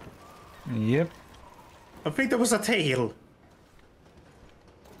tentacle. Yep. I think that was a tail.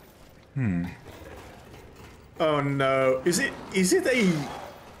 Oh no. Is it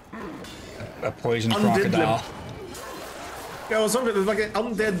A poison Undead crocodile. yeah, or something like an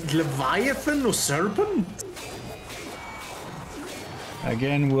undead leviathan or serpent?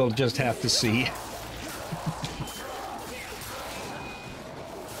 Again, we'll just have to see.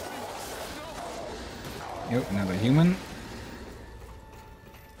 Yep, another human.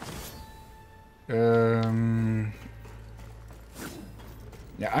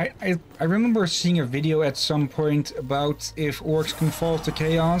 Yeah, I remember seeing a video at some point about if orcs can fall to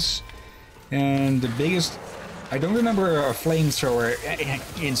chaos, and the biggest... I don't remember a flamethrower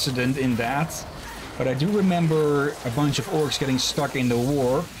incident in that, but I do remember a bunch of orcs getting stuck in the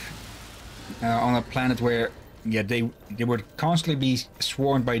warp on a planet where, yeah, they would constantly be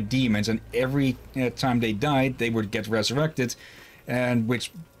swarmed by demons, and every time they died, they would get resurrected, and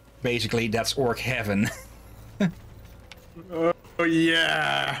which basically that's orc heaven. Oh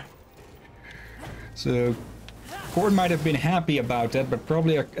yeah. So, Cord might have been happy about that, but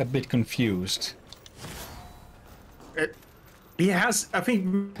probably a bit confused. He has, I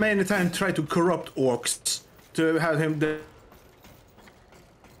think, many times tried to corrupt orcs to have him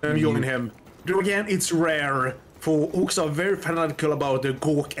join him. Though again, it's rare, for orcs are very fanatical about the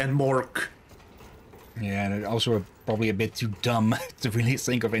Gork and Mork. Yeah, and also probably a bit too dumb to really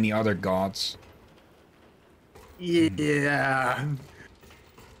think of any other gods. Yeah.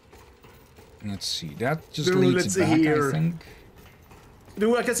 Let's see, that just Dude, leads let's see back, here. I think.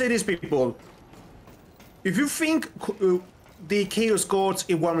 Dude, I can say this, people. If you think the Chaos Gods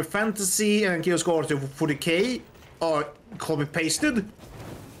in Warhammer Fantasy and Chaos Gods in 40k are copy-pasted?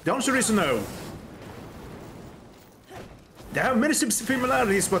 The answer is no. There are many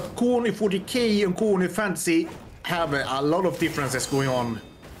similarities, but Korn in 40k and Korn in Fantasy have a lot of differences going on.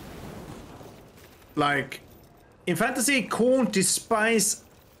 Like, in Fantasy, Korn despise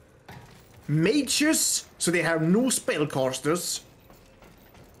mages, so they have no spellcasters,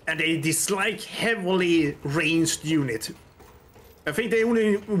 and they dislike heavily ranged unit. I think they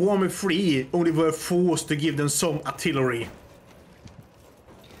only Warhammer 3 only were forced to give them some artillery.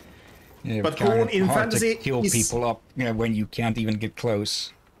 Yeah, but Korn in hard Fantasy to kill is, people up when you can't even get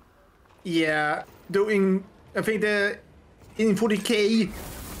close. Yeah, I think in 40k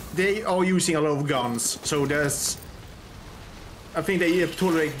they are using a lot of guns, so I think they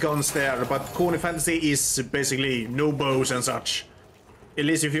tolerate guns there, but Korn in Fantasy is basically no bows and such. At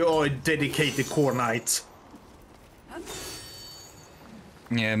least if you are a dedicated core knight.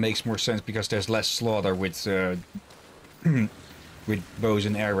 Yeah, it makes more sense because there's less slaughter with with bows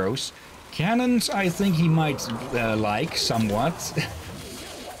and arrows. Cannons, I think he might like somewhat.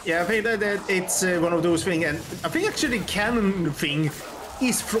 Yeah, I think that it's one of those things, and I think actually the cannon thing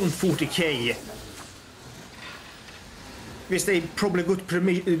is from 40k. Because they probably got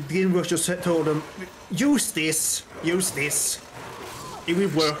the universe just told them, use this, it will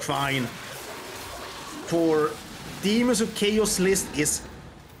work fine. For Demons of Chaos list is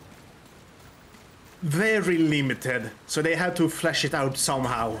very limited, so they had to flesh it out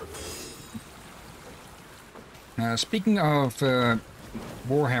somehow. Speaking of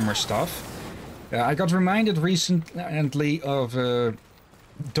Warhammer stuff, I got reminded recently of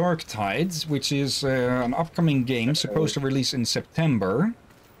Darksiders, which is an upcoming game supposed to release in September,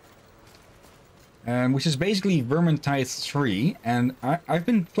 which is basically Vermintide 3, and I've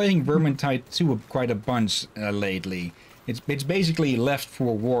been playing Vermintide 2 quite a bunch lately. It's basically left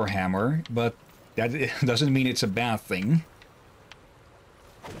for Warhammer, but that doesn't mean it's a bad thing.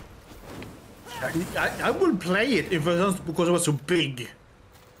 I would play it if it wasn't because it was so big.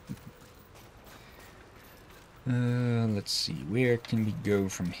 Let's see, where can we go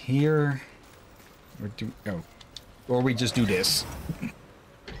from here? Or we just do this.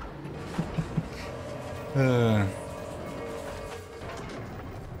 Okay.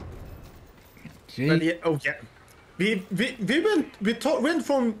 But yeah, oh yeah. We went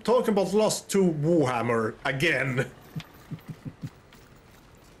from talking about Lost to Warhammer again.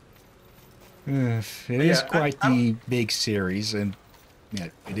 It is quite the big series, and yeah,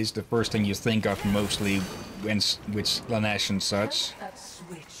 it is the first thing you think of mostly when with Slanesh and such. That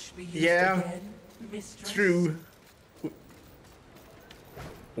switch be used Yeah, again, mistress? true.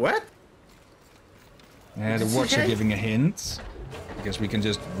 What? The Watcher giving a hint, because we can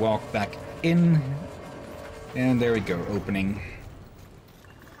just walk back in, and there we go, opening.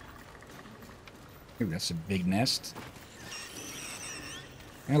 Ooh, that's a big nest.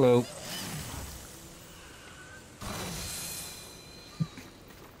 Hello.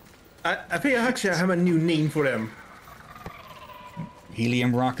 I think I actually have a new name for them.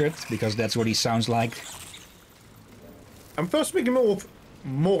 Helium rocket, because that's what he sounds like. I'm first thinking more of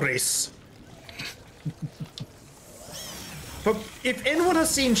Morris. But if anyone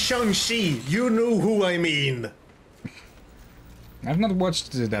has seen Shang-Chi, you know who I mean. I've not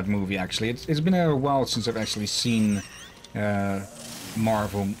watched that movie, actually. It's been a while since I've actually seen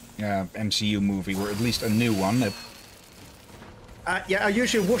Marvel MCU movie, or at least a new one. Yeah, I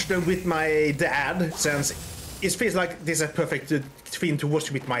usually watch them with my dad, since it feels like this is a perfect thing to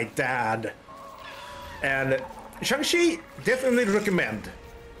watch with my dad. And Shang-Chi, definitely recommend.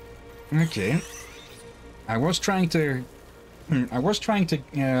 Okay. I was trying to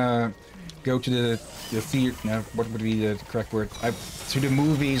go to the theater. What would be the correct word? To the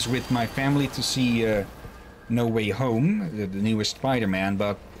movies with my family to see No Way Home, the newest Spider-Man,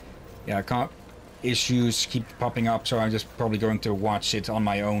 but yeah, issues keep popping up, so I'm just probably going to watch it on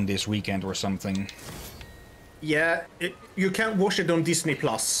my own this weekend or something. Yeah, you can't watch it on Disney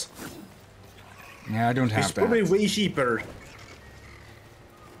Plus. Yeah, I don't have It's that. probably way cheaper.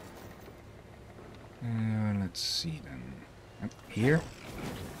 Let's see then. Up here.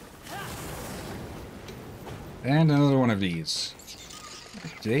 And another one of these.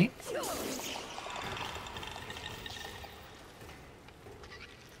 Okay.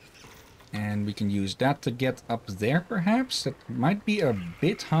 And we can use that to get up there, perhaps? That might be a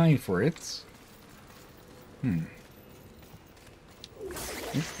bit high for it. In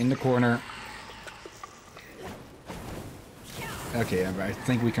the corner. Okay, I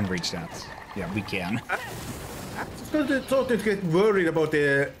think we can reach that. Yeah, we can. I'm starting to get worried about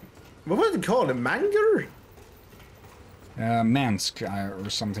the... What was it called? A manger? Mansk, or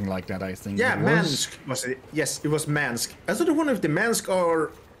something like that, I think. Yeah, it was. Mansk was it? Yes, it was Mansk. I sort of wonder if the Mansk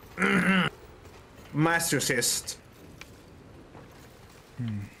are masochist.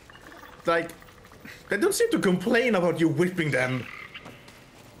 Like, they don't seem to complain about you whipping them.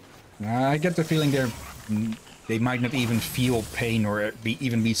 I get the feeling they might not even feel pain or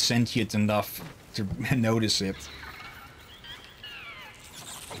even be sentient enough to notice it.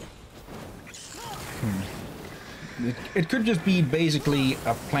 It could just be basically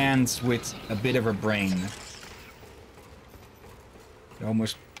a plant with a bit of a brain.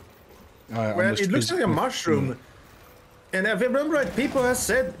 Almost. Well, it looks like a mushroom. And if I remember right, people have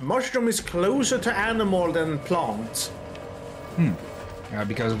said mushroom is closer to animal than plant.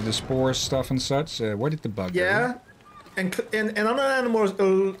 Because of the spore stuff and such. Where did the bug go? Yeah. And another animal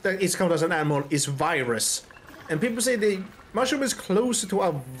that is counted as an animal is virus. And people say the mushroom is closer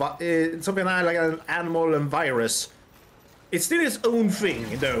to something like an animal and virus. It's still its own thing,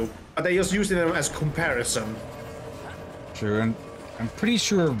 though. But they just using them as comparison. True, and I'm pretty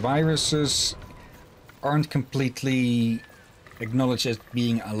sure viruses aren't completely acknowledged as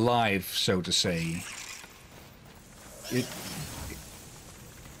being alive, so to say.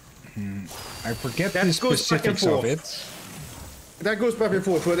 I forget the specifics of it. That goes back and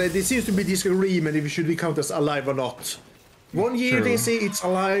forth. There seems to be disagreement if it should be counted as alive or not. One year True. they say it's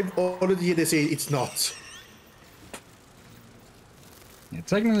alive, other year they say it's not. Yeah,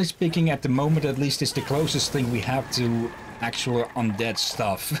 technically speaking, at the moment at least, it's the closest thing we have to actual undead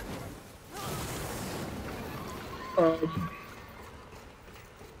stuff.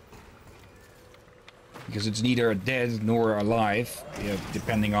 Because it's neither dead nor alive,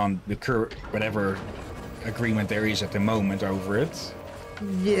 depending on the whatever agreement there is at the moment over it.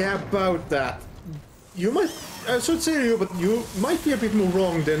 Yeah, about that. You might, I should say you, but you might be a bit more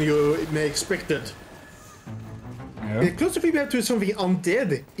wrong than you may expected. Yeah. The closest we have to something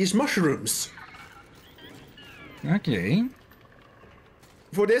undead is mushrooms. Okay.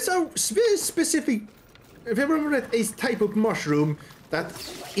 For there's a very specific, if I remember right, a type of mushroom that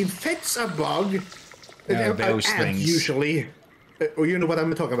infects a bug. Those things. Usually. Or you know what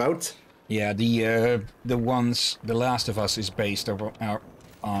I'm talking about. Yeah, the ones The Last of Us is based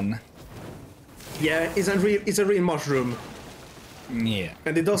on. Yeah, it's a real mushroom. Yeah.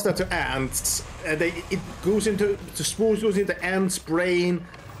 And it does that to ants. And it goes into the spores goes into ants' brain.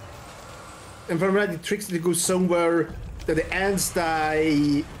 And from that it tricks it to go somewhere that the ants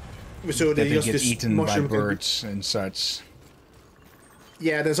die. So That they just get this eaten by mushroom birds and such.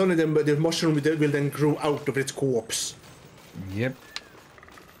 Yeah, there's only them, but the mushroom will then grow out of its corpse. Yep.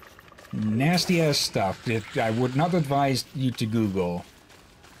 Nasty ass stuff that I would not advise you to Google.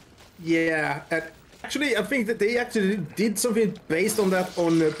 Yeah, and actually, I think that they actually did something based on that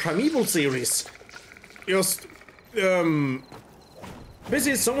on the Primeval series. Just,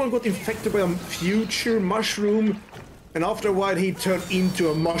 basically someone got infected by a future mushroom, and after a while he turned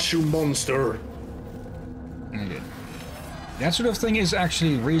into a mushroom monster. Okay. That sort of thing is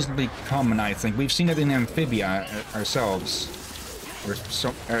actually reasonably common, I think. We've seen it in Amphibia ourselves. Or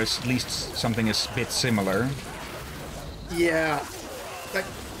at least something is a bit similar. Yeah, like,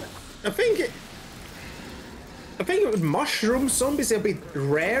 I think mushroom zombies are a bit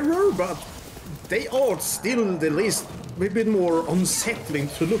rarer, but they are still at least a bit more unsettling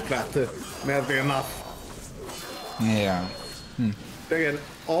to look at, madly enough. Yeah. Again,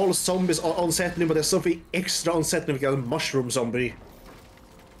 all zombies are unsettling, but there's something extra unsettling because a mushroom zombie.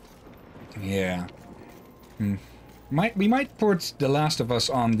 Yeah. We might put The Last of Us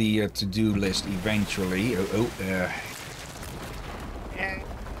on the to-do list eventually.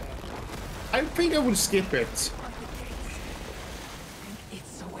 I think I will skip it.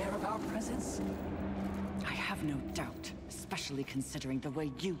 It's aware of our presence. I have no doubt, especially considering the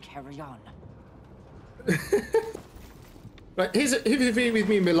way you carry on. Right, here's the thing with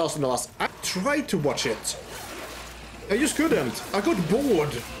me in The Last of Us. I tried to watch it. I just couldn't. I got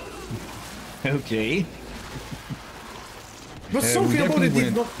bored. Okay. But something about it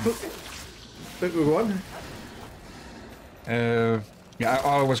did not... Go on. Yeah,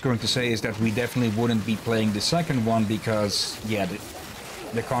 all I was going to say is that we definitely wouldn't be playing the second one because, yeah,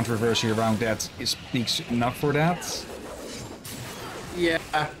 the controversy around that speaks enough for that. Yeah.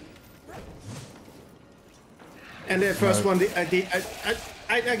 And the first one,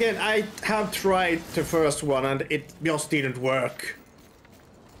 I have tried the first one and it just didn't work.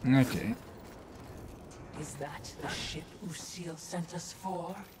 Okay. Is that the ship Usil sent us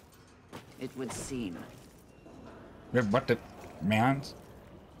for? It would seem. What the... man?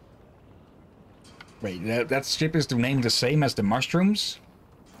 Wait, that ship is named the same as the mushrooms?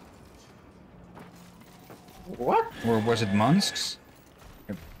 What? Or was it Munsk's?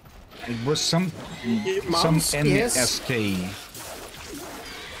 It was some Munsk, yes. MSK.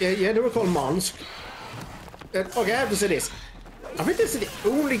 Yeah, they were called Monsk. Okay, I have to say this. I think this is the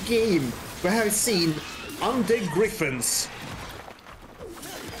only game where I've seen undead griffins.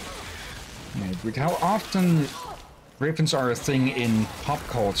 Yeah, with how often griffins are a thing in pop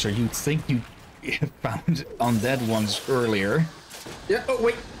culture, you'd think you found undead ones earlier. Yeah, oh,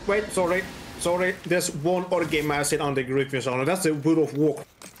 wait, sorry. There's one other game I've seen undead griffins on, and that's the World of Warcraft.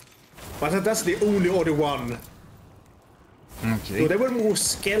 But that's the only other one. Okay. So they were more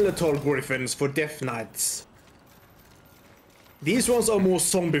skeletal griffins for Death Knights. These ones are more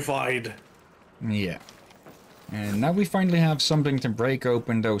zombified. Yeah. And now we finally have something to break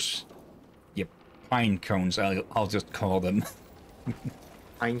open those... Yep, pine cones, I'll just call them.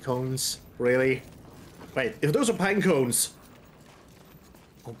 Pine cones? Really? Wait, if those are pine cones,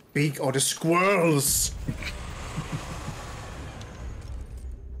 how big are the squirrels?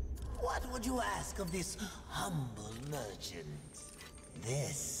 What would you ask of this humble merchant?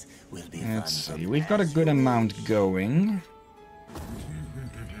 This will be Let's fun. see, we've got a good amount going.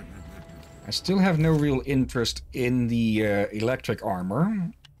 I still have no real interest in the electric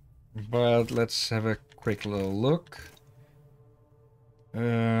armor, but let's have a quick little look.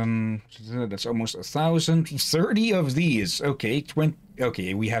 That's almost 1,000. 30 of these. Okay, 20.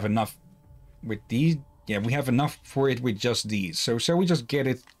 Okay, we have enough with these. Yeah, we have enough for it with just these. So shall we just get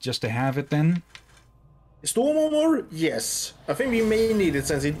it just to have it then? Storm armor? Yes. I think we may need it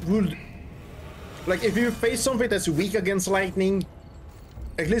since it would... Like, if you face something that's weak against lightning,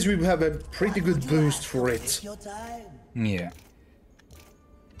 at least we have a pretty good boost for it. Your time. Yeah.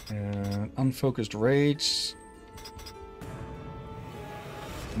 Unfocused raids.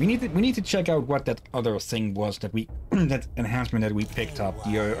 We need to check out what that other thing was that we that enhancement that we picked up,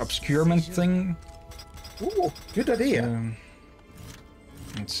 the obscurement thing. Ooh, good idea.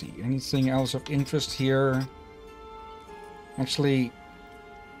 Let's see, anything else of interest here? Actually,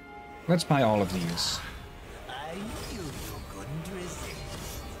 let's buy all of these. I knew you couldn't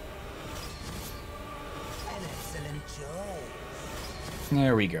resist. An excellent choice.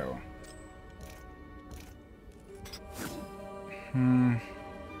 There we go.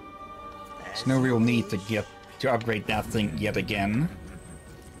 There's no real need to upgrade that thing yet again.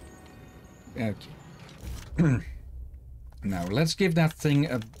 Okay. Now let's give that thing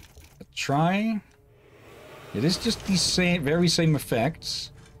a try. It is just the very same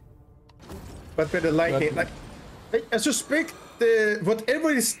effects. But with the lightning, like, I suspect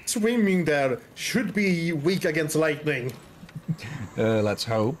whatever is swimming there should be weak against lightning. Let's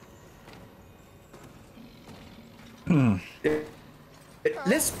hope.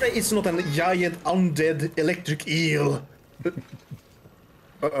 Let's say it's not a giant undead electric eel.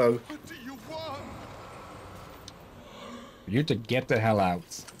 Uh-oh. What do you want? For you to get the hell out.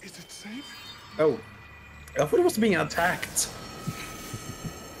 Is it safe? Oh. I thought it was being attacked.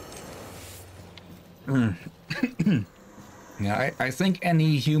 Yeah, I think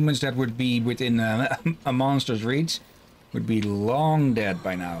any humans that would be within a monster's reach would be long dead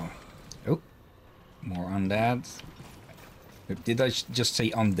by now. Oh, more undead. Did I just say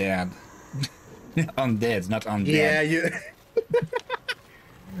undead? Undead, not undead. Yeah, you...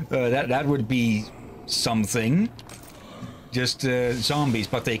 that would be something. Just zombies,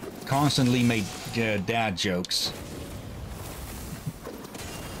 but they constantly make dad jokes.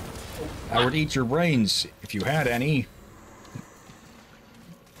 I would eat your brains if you had any.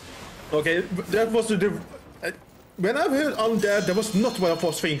 Okay, that was the... when I heard undead, that was not what I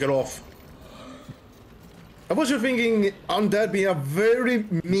was thinking of. I was just thinking undead being a very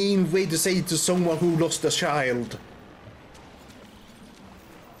mean way to say it to someone who lost a child.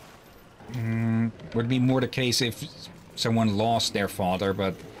 Would be more the case if someone lost their father,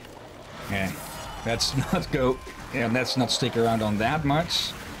 but yeah, let's not go. Yeah, let's not stick around on that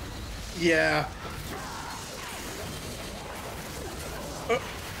much. Yeah.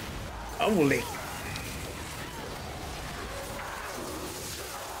 Only.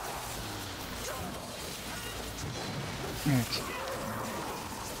 Okay.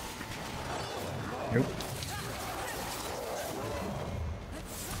 Nope.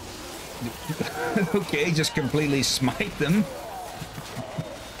 Okay, just completely smite them.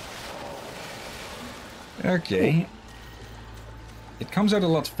 Okay. It comes out a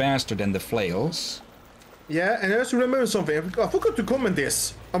lot faster than the flails. Yeah, and I just remember something. I forgot to comment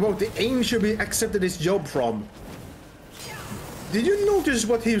this about the ancient we accepted this job from. Did you notice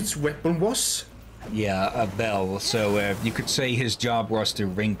what his weapon was? Yeah, a bell. So you could say his job was to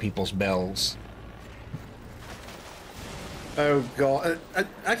ring people's bells. Oh god,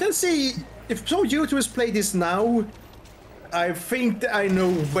 I can see if some YouTubers play this now, I think I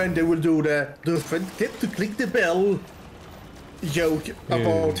know when they will do the don't forget to click the bell joke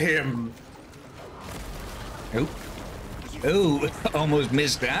about him. Oh. Oh, almost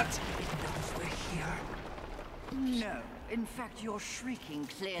missed that. No. In fact, your shrieking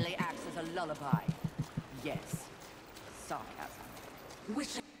clearly acts as a lullaby. Yes. Sarcasm.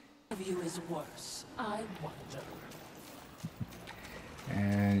 Which of you is worse? I wonder.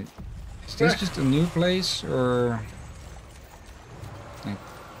 And is this just a new place, or...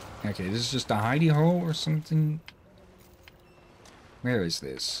 Okay, this is just a hidey hole or something? Where is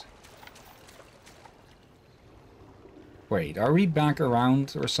this? Wait, are we back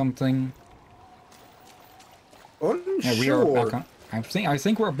around or something? Unsure. Yeah, we are back on... I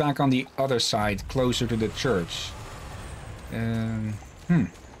think we're back on the other side, closer to the church. I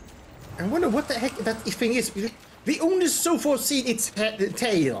wonder what the heck that thing is. We only so far seen its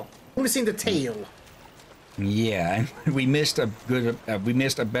tail. Only seen the tail. Yeah, we missed a good... we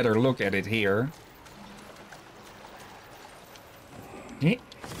missed a better look at it here. Okay,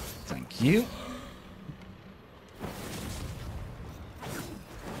 thank you.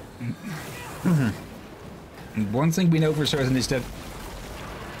 And one thing we know for certain is that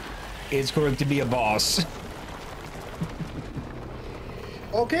it's going to be a boss.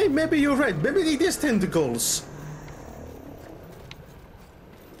 Okay, maybe you're right. Maybe it is tentacles.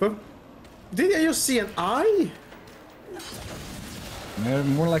 But did I just see an eye?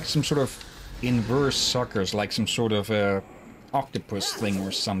 More like some sort of inverse suckers, like some sort of octopus thing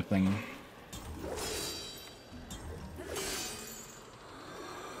or something.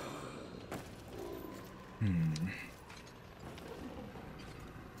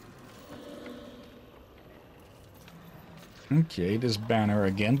 Okay, this banner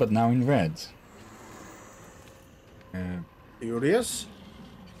again, but now in red. Here it is.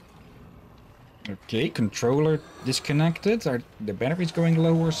 Okay, controller disconnected. Are the batteries going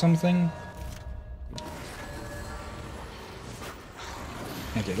low or something?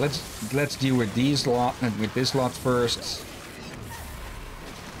 Okay, let's deal with these lot with this lot first.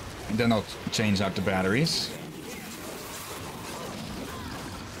 And then I'll change out the batteries.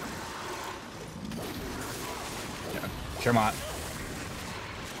 Yeah, come on.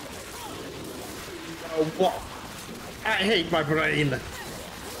 Oh, what? I hate my brain.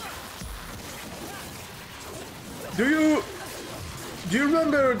 Do you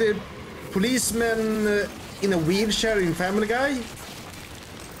remember the policeman in a wheelchair in Family Guy?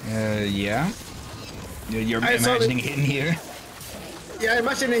 Yeah. You're imagining him here? Yeah,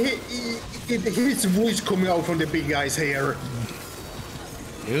 imagine his voice coming out from the big guy's hair.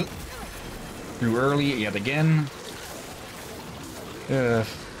 Yep. Too early yet again.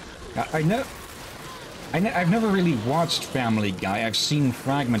 I've never really watched Family Guy. I've seen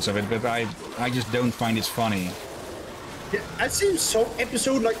fragments of it, but I just don't find it funny. Yeah, I've seen some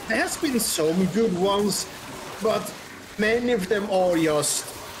episodes, like, there has been some good ones, but many of them are just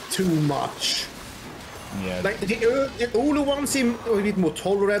too much. Yeah. Like, the older ones seem a bit more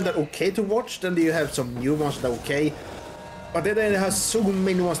tolerant and okay to watch, then you have some new ones that are okay. But then there are so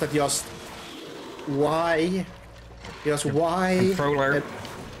many ones that just... Why? Just why? Controller.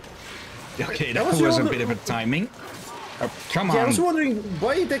 Okay, that was a bit of a timing. Oh, come on. Yeah, I was wondering,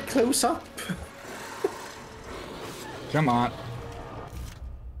 why they close up? Come on.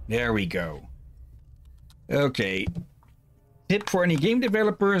 There we go. Okay. Tip for any game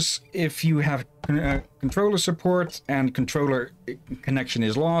developers: if you have controller support and controller connection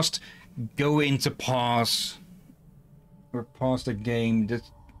is lost, go into pause. Or pause the game.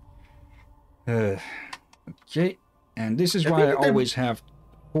 Okay. And this is why I always have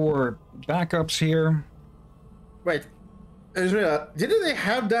 4 backups here. Wait. Didn't they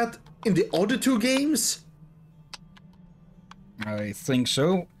have that in the other 2 games? I think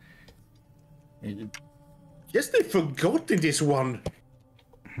so. Yes, they forgot in this one.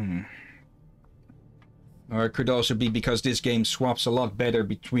 Or it could also be because this game swaps a lot better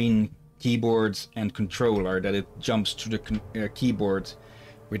between keyboards and controller, that it jumps to the keyboard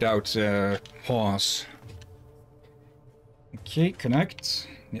without pause. Okay, connect.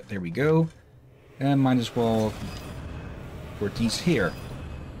 Yeah, there we go. And might as well put these here.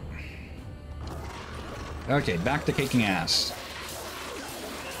 Okay, back to kicking ass.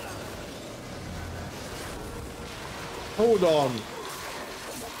 Hold on.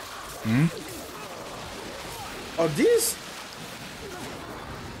 Are these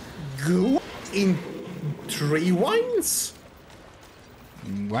go in 3 wines?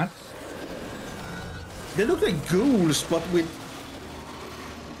 What? They look like ghouls, but with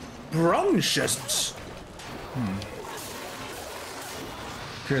branches.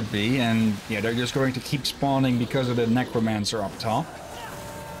 could be, and yeah, they're just going to keep spawning because of the necromancer up top.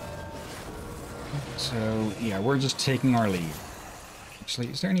 So yeah, we're just taking our leave. Actually,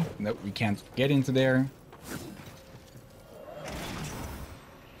 is there any? Nope, we can't get into there.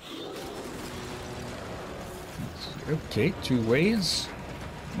 Okay, 2 ways.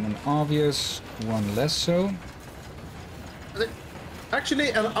 One obvious, one less so. Actually,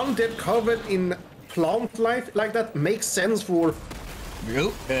 an undead covered in plant life like that makes sense for...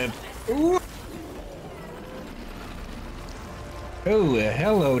 Oh,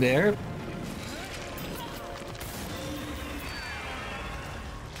 hello there.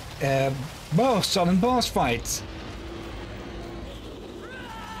 Sudden boss fight.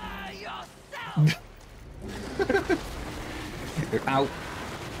 Ow.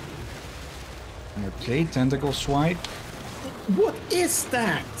 Okay, tentacle swipe. What is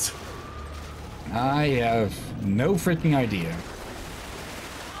that? I have no freaking idea.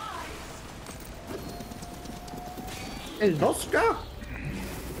 Elnoska?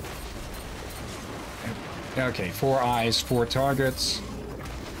 Okay, 4 eyes, 4 targets.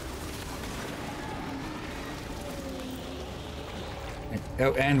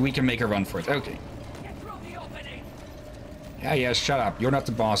 Oh, and we can make a run for it. Okay. Yeah, shut up. You're not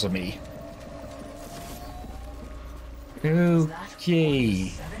the boss of me.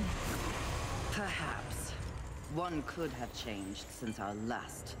 Okay. Perhaps. One could have changed since our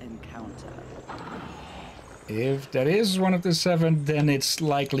last encounter. If that is one of the 7, then it's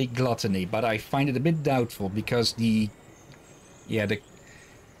likely gluttony, but I find it a bit doubtful because the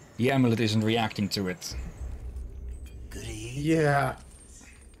amulet isn't reacting to it. Yeah.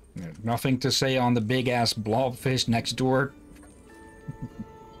 Nothing to say on the big-ass blobfish next door.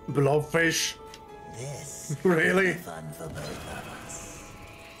 Blobfish? This Really? fun for both of us.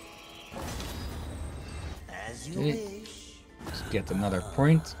 As you wish. Let's get another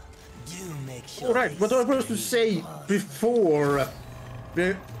point. Do make sure. Alright, what I was supposed to say before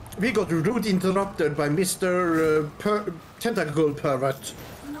we got rudely interrupted by Mr. Tentacle Pervert.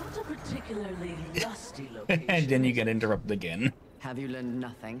 Not a particularly lusty location. And then you get interrupted again. Have you learned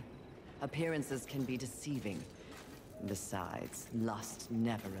nothing? Appearances can be deceiving. Besides, lust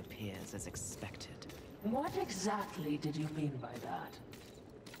never appears as expected. What exactly did you mean by that?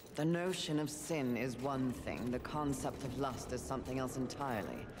 The notion of sin is one thing. The concept of lust is something else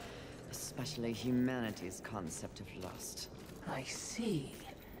entirely. Especially humanity's concept of lust. I see.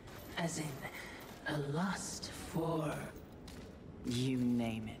 As in, a lust for... You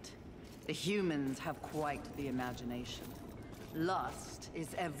name it. The humans have quite the imagination. Lust is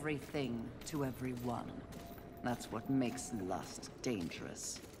everything to everyone. That's what makes lust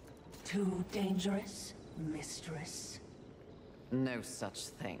dangerous. Too dangerous, mistress? No such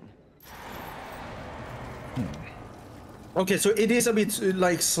thing. Okay, so it is a bit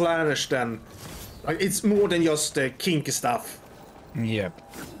like Slanesh then. Like, it's more than just kinky stuff. Yep.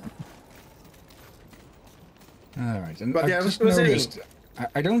 Alright, and But I yeah, I just was saying- noticed...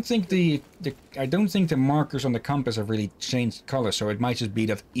 I don't think the markers on the compass have really changed color, so it might just be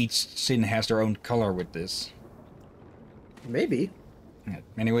that each sin has their own color with this. Maybe. Yeah.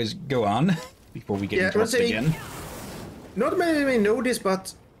 Anyways, go on before we get Yeah, I was interrupted saying- again. Not many may know this,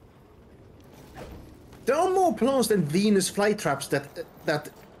 but there are more plants than Venus flytraps that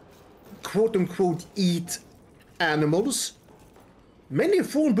quote-unquote eat animals. Many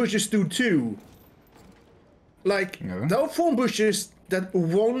thorn bushes do too. Like, Yeah. there are thorn bushes that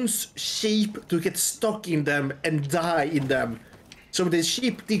wants sheep to get stuck in them and die in them. So the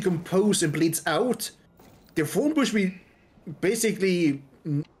sheep decompose and bleeds out. The thorn bush will basically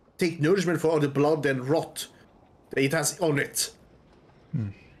take nourishment for all the blood and rot that it has on it.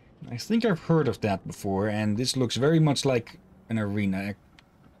 I think I've heard of that before, and this looks very much like an arena.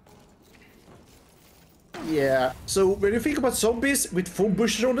 Yeah, so when you think about zombies with thorn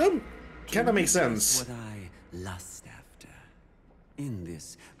bushes on them, kinda makes sense. What I lust after. In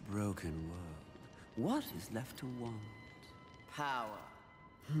this broken world, what is left to want? Power.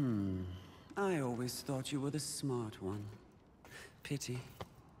 I always thought you were the smart one. Pity.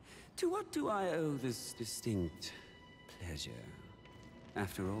 To what do I owe this distinct pleasure?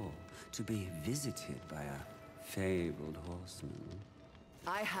 After all, to be visited by a fabled horseman.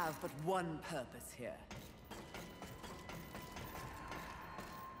 I have but one purpose here.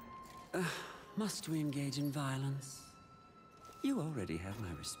 Must we engage in violence? You already have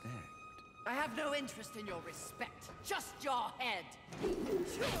my respect. I have no interest in your respect, just your head.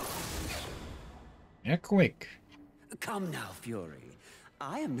 Yeah, quick. Come now, Fury.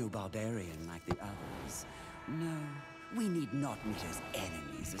 I am no barbarian like the others. No, we need not meet as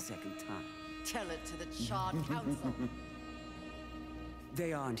enemies a second time. Tell it to the Charred Council.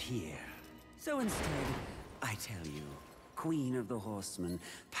 They aren't here. So instead, I tell you, Queen of the Horsemen,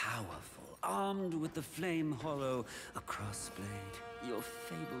 powerful, armed with the flame hollow, a crossblade, your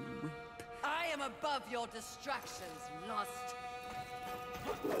fabled whip. I am above your distractions, lust.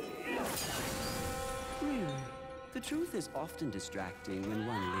 Really? The truth is often distracting when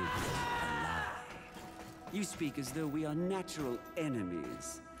one lives a lie. You speak as though we are natural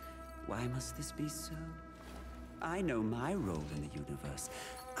enemies. Why must this be so? I know my role in the universe.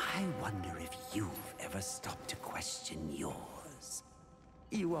 I wonder if you've ever stopped to question yours.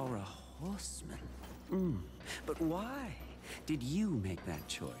 You are a horseman. But why did you make that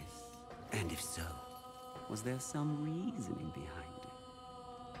choice? And if so, was there some reasoning behind it?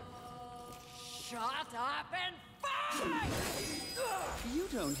 Shut up and fight! You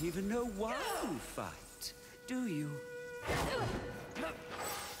don't even know why you fight, do you?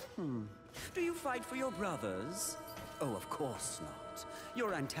 Do you fight for your brothers? Oh, of course not.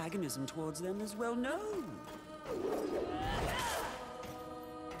 Your antagonism towards them is well known.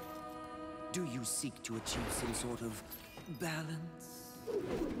 Do you seek to achieve some sort of balance?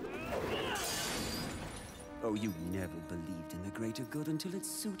 Oh, you never believed in the greater good until it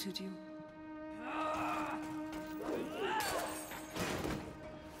suited you.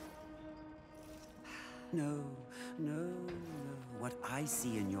 No, no, no. What I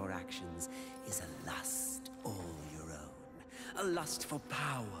see in your actions is a lust all your own. A lust for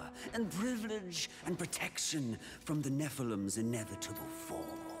power and privilege and protection from the Nephilim's inevitable fall.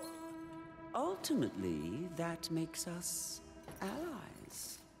 Ultimately, that makes us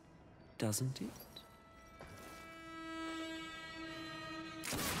allies, doesn't it?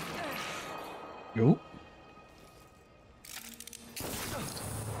 Yo.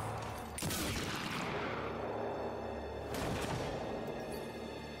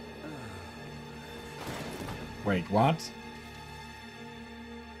 Wait, what?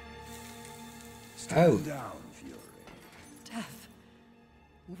 Stand down, Fury. Death.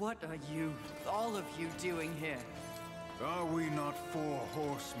 What are you, all of you, doing here? Are we not four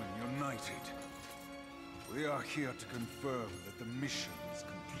horsemen united? We are here to confirm that the mission is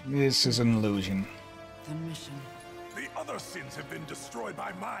complete. This is an illusion. The mission. The other sins have been destroyed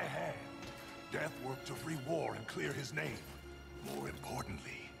by my hand. Death worked to free War and clear his name. More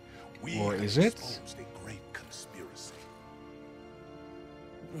importantly, we Or have is it? exposed a great conspiracy.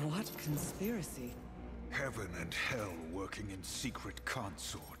 What conspiracy? Heaven and hell working in secret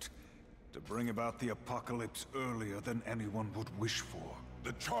consort to bring about the apocalypse earlier than anyone would wish for.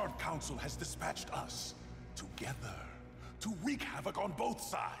 The Charred Council has dispatched us together to wreak havoc on both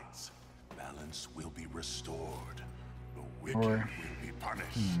sides. Balance will be restored. The wicked will be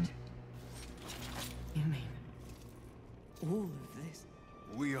punished. You mean all of this?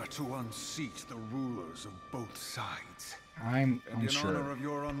 We are to unseat the rulers of both sides. I'm And in unsure. honor of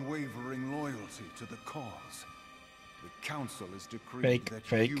your unwavering loyalty to the cause, the council has decreed Fake, that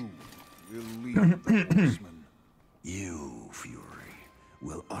fake. you will lead the horsemen. You, Fury,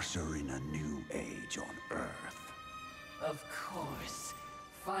 will usher in a new age on Earth. Of course.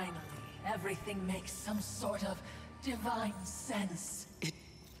 Finally, everything makes some sort of divine sense. It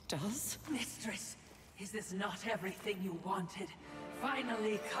does? Mistress, is this not everything you wanted?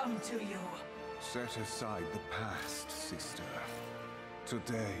 Finally come to you. Set aside the past, sister.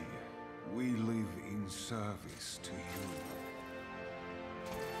 Today, we live in service to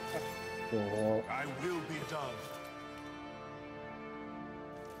you. I will be done.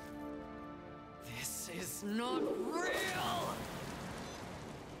 This is not real!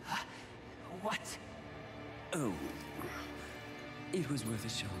 What? Oh, it was worth a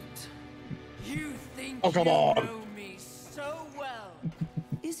shot. You think Oh, come you on. know me so well!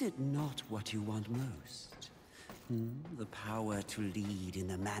 Is it not what you want most? The power to lead in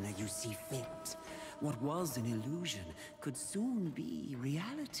the manner you see fit. What was an illusion could soon be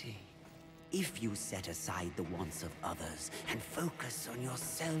reality. If you set aside the wants of others and focus on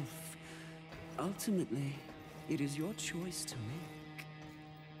yourself, ultimately, it is your choice to make.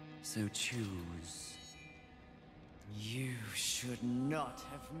 So choose. You should not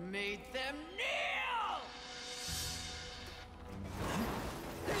have made them kneel!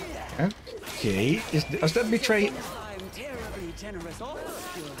 Okay, does that betray? I'm terribly generous, all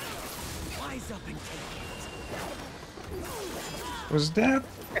pure. Wise up and take Was that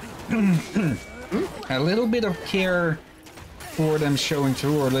a little bit of care for them showing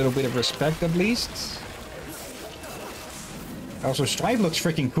through, or a little bit of respect at least? Also, Stripe looks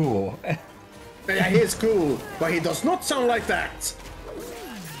freaking cool. Yeah, he is cool, but he does not sound like that.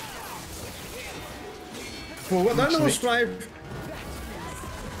 For what I know, Stripe,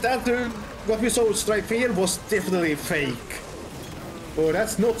 that what we saw with Stripe here was definitely fake. Oh,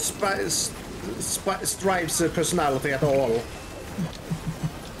 that's not Strive's personality at all.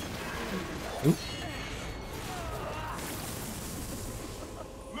 Oop.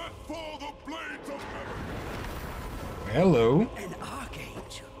 Let fall the blades of heaven! Hello. An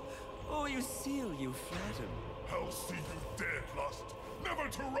archangel. Oh, you seal, you flatter. Hell see you dead, Lust, never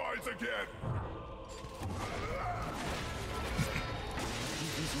to rise again!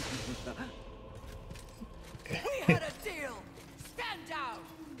 We had a deal! Stand down!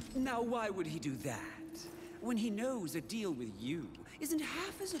 Now why would he do that? When he knows a deal with you isn't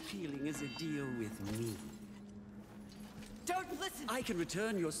half as appealing as a deal with me. Don't listen! I can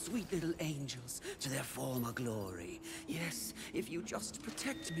return your sweet little angels to their former glory. Yes, if you just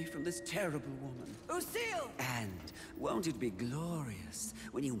protect me from this terrible woman. Lucille! And won't it be glorious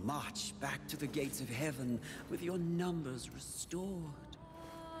when you march back to the gates of heaven with your numbers restored?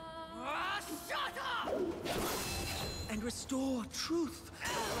 Shut up! And restore truth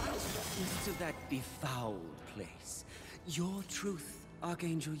to that befouled place. Your truth,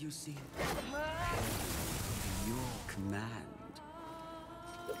 Archangel, you see. Your command.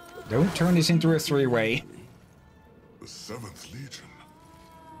 Don't turn this into a three-way. The 7th Legion.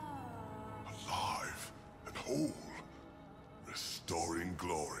 Alive and whole. Restoring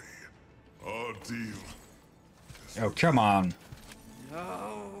glory. Our deal. Oh, come on.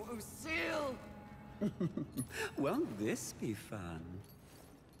 No, Lucille! Won't this be fun?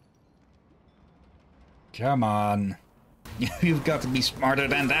 Come on. You've got to be smarter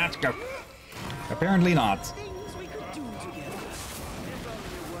than that. Go. Apparently not. Things we could do together. If only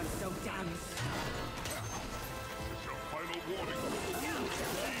you weren't so damn Your final warning.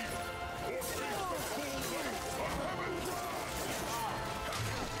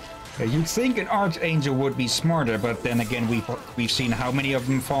 You'd think an archangel would be smarter, but then again, we've seen how many of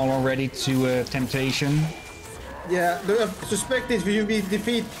them fall already to temptation. Yeah, the suspect is if you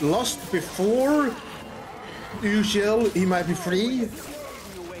defeat Lust before usual, he might be free.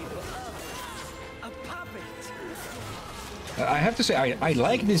 I have to say, I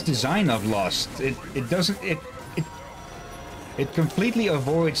like this design of Lost. It completely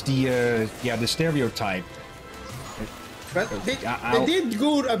avoids the stereotype. But they did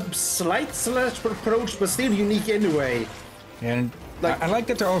go a slight slash approach, but still unique anyway. And Like- I like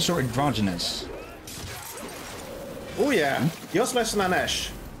that they're also androgynous. Oh yeah, just less than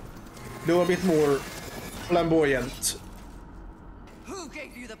Ash. Though a bit more flamboyant. Who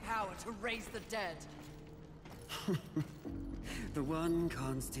gave you the power to raise the dead? The one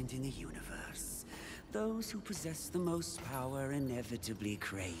constant in the universe. Those who possess the most power inevitably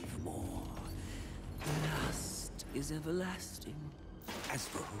crave more. Lust is everlasting. As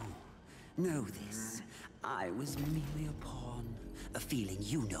for who, know this. I was merely a pawn. A feeling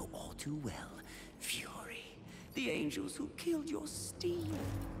you know all too well. Fury. The angels who killed your steed.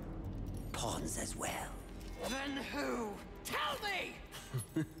 Pawns as well. Then who? Tell me!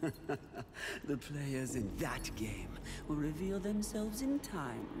 The players in that game will reveal themselves in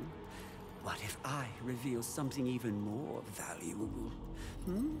time. What if I reveal something even more valuable?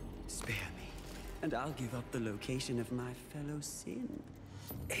 Spare me, and I'll give up the location of my fellow sin.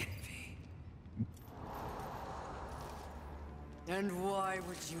 Envy. And why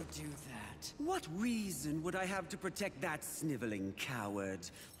would you do that? What reason would I have to protect that sniveling coward?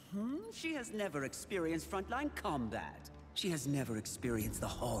 She has never experienced frontline combat. She has never experienced the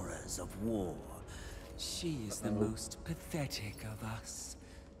horrors of war. She is the most pathetic of us.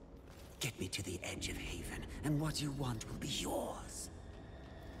 Get me to the edge of Haven, and what you want will be yours.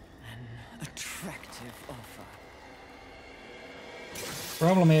 An attractive offer.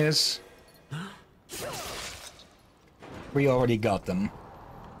 Problem is, we already got them.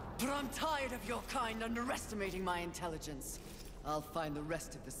 But I'm tired of your kind underestimating my intelligence. I'll find the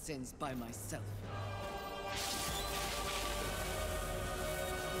rest of the sins by myself.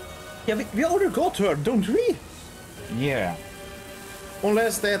 Yeah, we already got her, don't we? Yeah.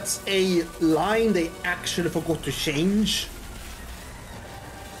 Unless that's a line they actually forgot to change.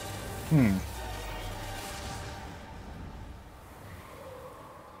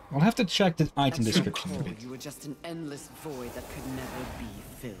 We'll have to check the item At your description a core, bit. you were just an endless void that could never be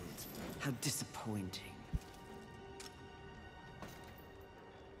filled. How disappointing.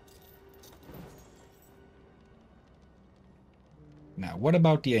 Now, what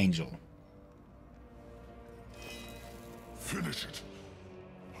about the angel? Finish it.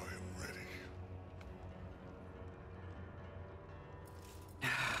 I am ready.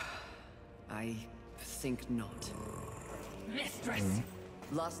 I think not. Mistress!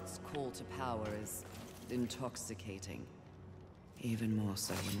 Lust's call to power is intoxicating. Even more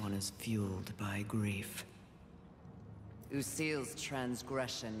so when one is fueled by grief. Usil's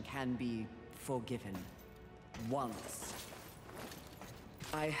transgression can be forgiven. Once.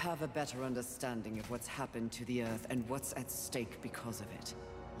 I have a better understanding of what's happened to the Earth and what's at stake because of it.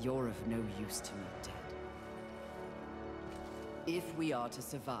 You're of no use to me, dead. If we are to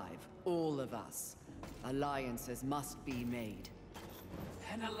survive, all of us, alliances must be made.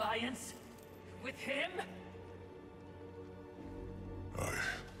 An alliance? With him? I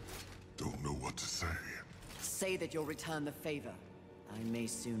don't know what to say. Say that you'll return the favor. I may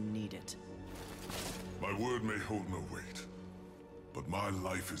soon need it. My word may hold no weight, but my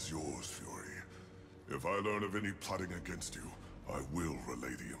life is yours, Fury. If I learn of any plotting against you, I will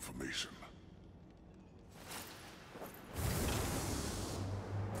relay the information.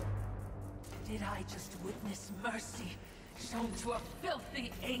 Did I just witness mercy shown to a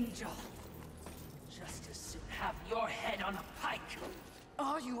filthy angel? Just as soon have your head on a pike.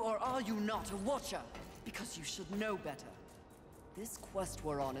 Are you or are you not a Watcher? Because you should know better. This quest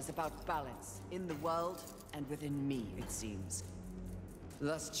we're on is about balance, in the world and within me, it seems.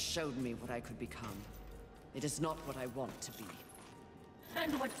 Lust showed me what I could become. It is not what I want to be.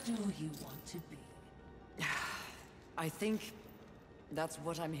 And what do you want to be? I think that's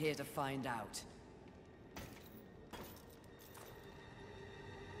what I'm here to find out.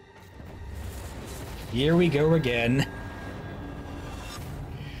 Here we go again.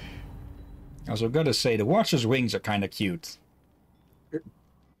 Also, gotta say, the Watcher's wings are kind of cute.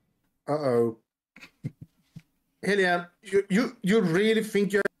 Uh-oh. Hillyan, you really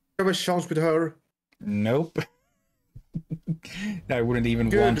think you have a chance with her? Nope. I wouldn't even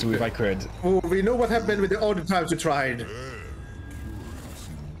Good. want to if I could. Oh, we know what happened with the other times you tried. Curious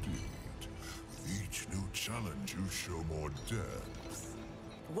indeed. With each new challenge, you show more depth.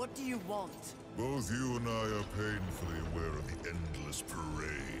 What do you want? Both you and I are painfully aware of the endless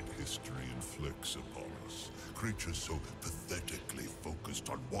parade history inflicts upon us. Creatures so pathetically focused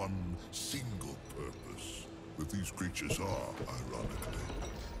on one single purpose. But these creatures are, ironically,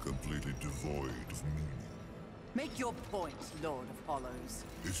 completely devoid of meaning. Make your point, Lord of Hollows.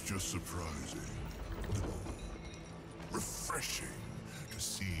 It's just surprising. No. Refreshing to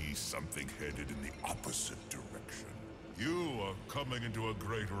see something headed in the opposite direction. You are coming into a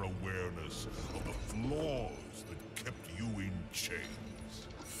greater awareness of the flaws that kept you in chains.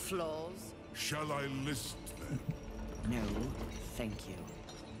 Flaws? Shall I list them? No, thank you.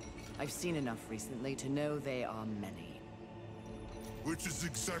 I've seen enough recently to know they are many. Which is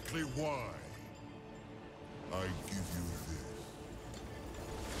exactly why I give you this.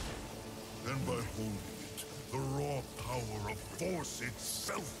 And by holding it, the raw power of Force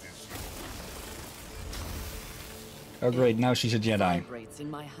itself is Oh great, now she's a Jedi. Vibrates in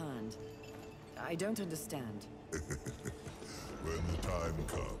my hand. I don't understand. When the time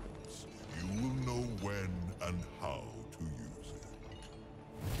comes, you will know when and how to use it.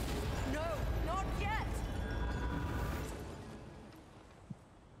 No, not yet!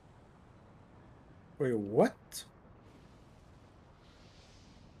 Wait, what?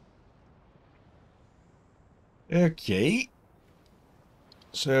 Okay.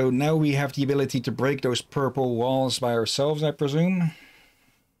 So now we have the ability to break those purple walls by ourselves, I presume.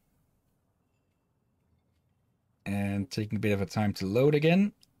 And taking a bit of a time to load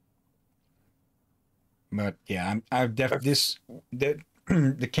again. But yeah, I've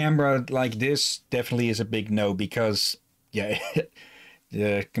the camera like this definitely is a big no, because yeah,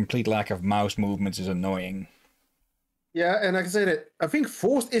 the complete lack of mouse movements is annoying. Yeah, and like I said, I think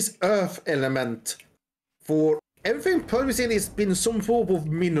Force is Earth element. For everything Purvising has been some form of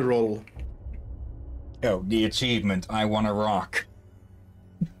mineral. Oh, the achievement, I want a rock.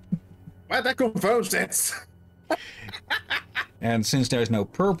 Well, that confirms it. And since there's no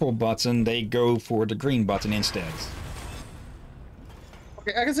purple button, they go for the green button instead.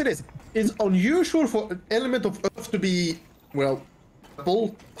 Okay, I can say this. It's unusual for an element of Earth to be, well,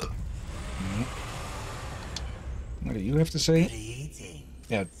 purple. What do you have to say?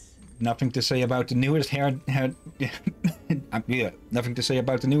 Yeah, nothing to say about the newest hair yeah, nothing to say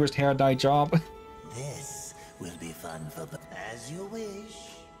about the newest hair dye job. This will be fun for as you wish.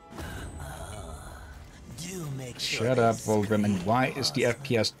 Do make sure Shut up, Volgrim, and why is the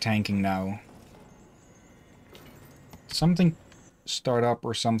FPS tanking now? Something start up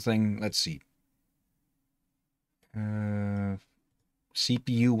or something, let's see. CPU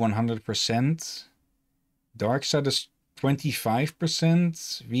 100%. Darksiders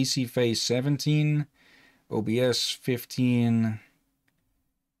 25%. VC phase 17. OBS 15.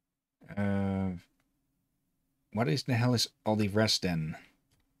 What is the hell is all the rest then?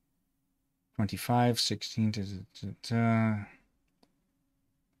 25, 16,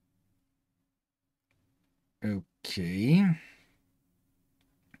 Okay.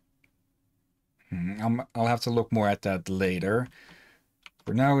 I'll have to look more at that later.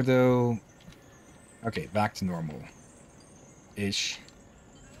 For now, though... Okay, back to normal. Ish.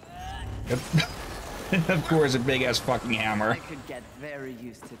 Yep. Of course, a big-ass fucking hammer. I could get very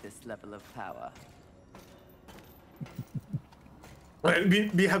used to this level of power.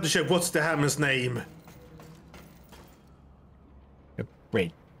 We have to check what's the hammer's name.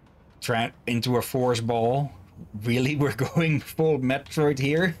 Wait. Into a force ball? Really? We're going full Metroid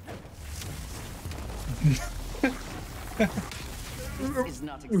here? Is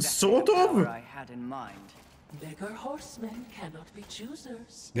not exactly Sort the of. power I had in mind. Bigger horsemen cannot be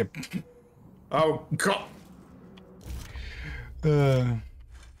choosers. Yep. Oh, God.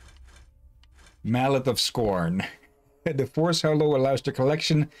 Mallet of Scorn. The Force Hollow allows the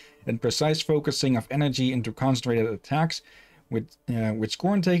collection and precise focusing of energy into concentrated attacks. With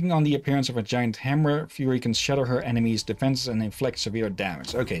Scorn taking on the appearance of a giant hammer, Fury can shatter her enemies' defenses and inflict severe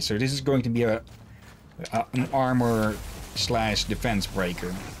damage. Okay, so this is going to be an armor / defense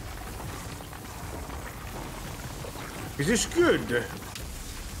breaker. This is good.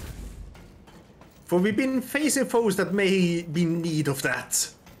 For we've been facing foes that may be in need of that.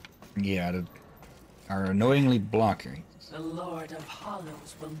 Yeah, that are annoyingly blocking. The Lord of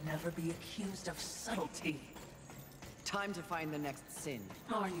Hollows will never be accused of subtlety. Time to find the next sin.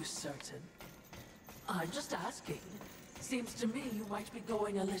 Are you certain? I'm just asking. Seems to me you might be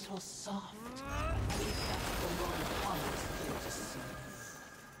going a little soft. If that's the Lord of Hollows here to see.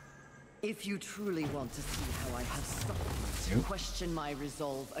 If you truly want to see how I have stopped you, question my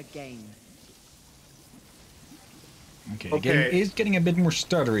resolve again. Okay, the game is getting a bit more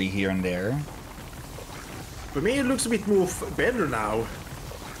stuttery here and there. For me, it looks a bit more better now.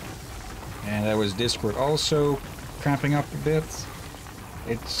 And that was Discord also cramping up a bit.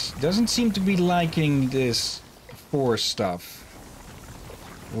 It doesn't seem to be liking this force stuff.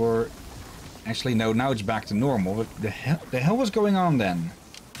 Or actually, no. Now it's back to normal. But the hell was going on then?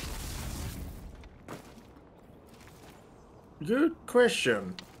 Good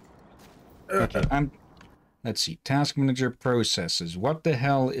question. Okay, let's see. Task manager processes. What the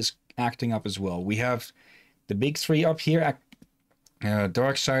hell is acting up as well? We have the big three up here.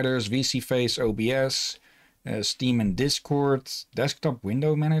 Darksiders, VC Face, OBS, Steam and Discord, desktop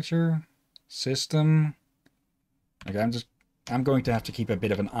window manager, system. Okay, I'm going to have to keep a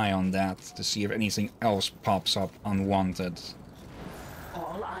bit of an eye on that to see if anything else pops up unwanted.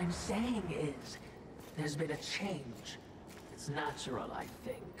 All I'm saying is, there's been a change. It's natural, I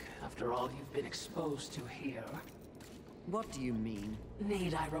think, after all you've been exposed to here. What do you mean?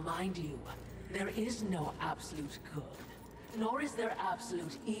 Need I remind you, there is no absolute good, nor is there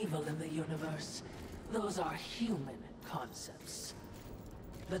absolute evil in the universe. Those are human concepts.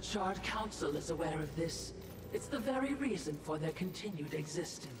 The Charred Council is aware of this. It's the very reason for their continued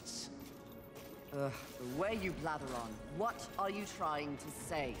existence. The way you blather on, what are you trying to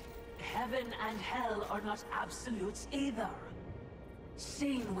say? Heaven and hell are not absolutes either.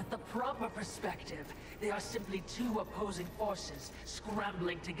 Seen with the proper perspective, they are simply two opposing forces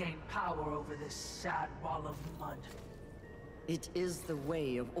scrambling to gain power over this sad ball of mud. It is the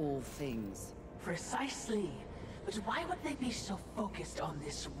way of all things. Precisely. But why would they be so focused on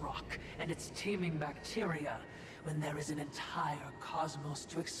this rock and its teeming bacteria when there is an entire cosmos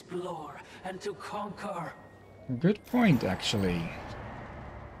to explore and to conquer? Good point, actually.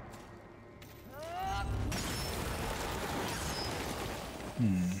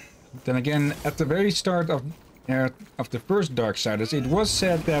 Then again, at the very start of the first Darksiders, it was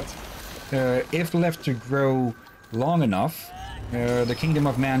said that if left to grow long enough, the Kingdom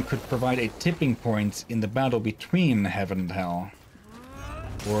of Man could provide a tipping point in the battle between Heaven and Hell.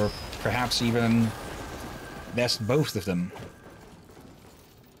 Or perhaps even best both of them.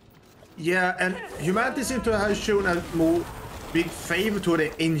 Yeah, and humanity seems to have shown a more big favor to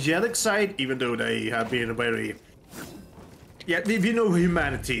the angelic side, even though they have been very... Yeah, we know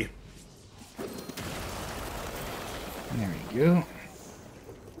humanity. There we go.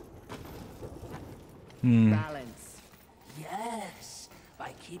 Balance. Yes,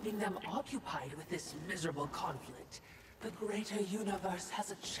 by keeping them occupied with this miserable conflict, the greater universe has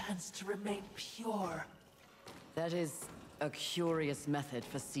a chance to remain pure. That is a curious method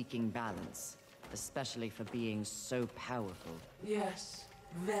for seeking balance, especially for being so powerful. Yes,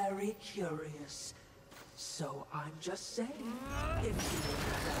 very curious. So I'm just saying, if you would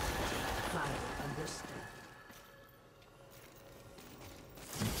I understand.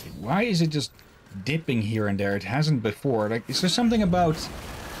 Okay, why is it just dipping here and there? It hasn't before. Like, is there something about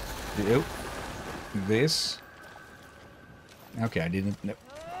this? Okay, I didn't know.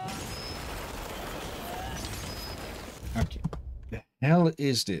 Okay. The hell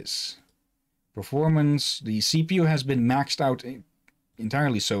is this? Performance. The CPU has been maxed out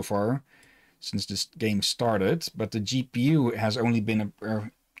entirely so far since this game started, but the GPU has only been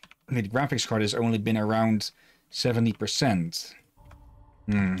the graphics card has only been around 70%.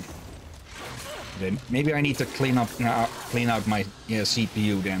 Then maybe I need to clean out my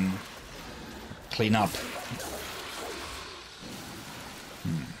CPU then. Clean up.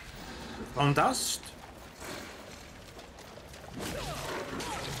 On dust.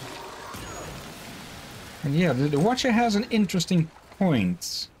 And yeah, the Watcher has an interesting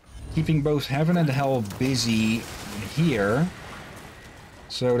point. Keeping both heaven and hell busy here.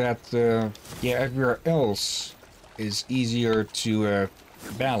 So that, yeah, everywhere else is easier to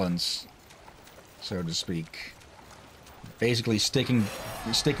balance, so to speak. Basically sticking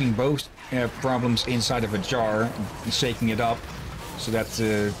both problems inside of a jar and shaking it up so that,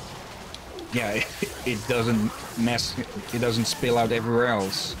 yeah, it doesn't spill out everywhere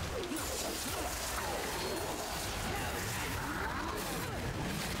else.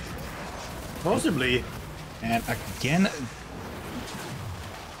 Possibly. And again,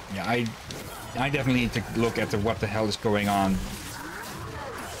 yeah, I definitely need to look at what the hell is going on.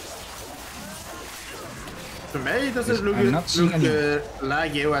 To me, it doesn't look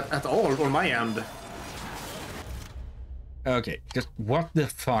laggy at all on my end. Okay, just what the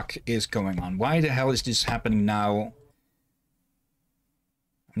fuck is going on? Why the hell is this happening now?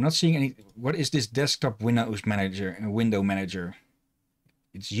 I'm not seeing any... What is this desktop window manager?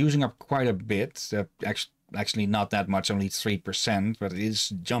 It's using up quite a bit. Actually not that much, only 3%, but it is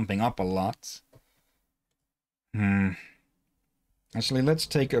jumping up a lot. Actually, let's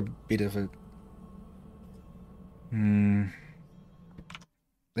take a bit of a...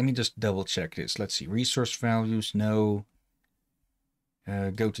 Let me just double check this. Let's see. Resource values, no.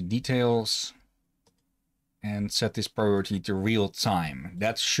 Go to details. And set this priority to real time.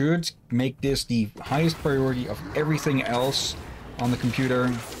 That should make this the highest priority of everything else on the computer.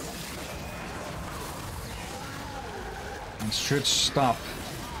 And should stop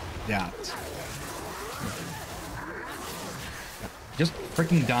that. Just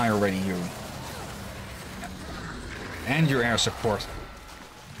freaking die already, you. And your air support.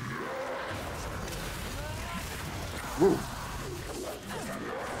 Woo.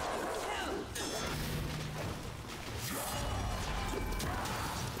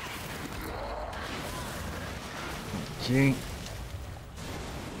 Okay.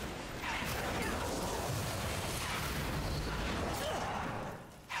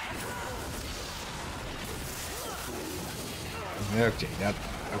 Okay, that...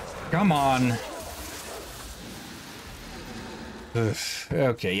 come on!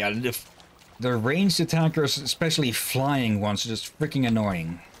 Okay, yeah, the ranged attackers, especially flying ones, are just freaking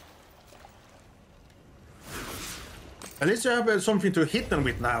annoying. At least you have something to hit them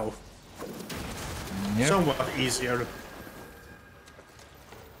with now. Yep. Somewhat easier.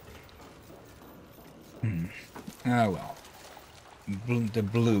 Oh well. The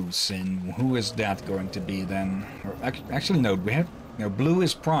blue sin. Who is that going to be then? Or, actually, no. We have no. Blue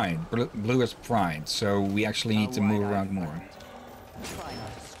is pride. Blue is pride. So we actually need to move around more. Try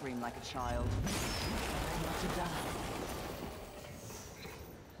not to scream like a child.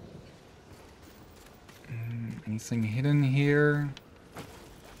 Anything hidden here?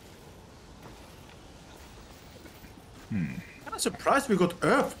 I'm surprised we got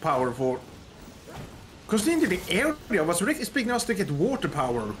earth power for... Considering the area was really expecting us to get water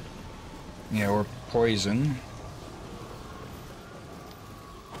power. Yeah, or poison.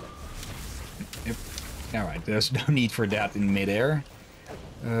 Yep. Alright, there's no need for that in midair.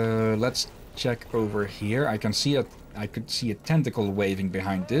 Let's check over here. I could see a tentacle waving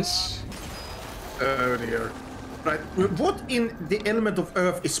behind this. Oh dear. Right, what in the element of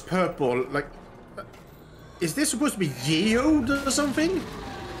earth is purple? Like, is this supposed to be geode or something?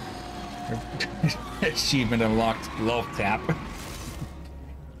 Achievement unlocked. Love tap.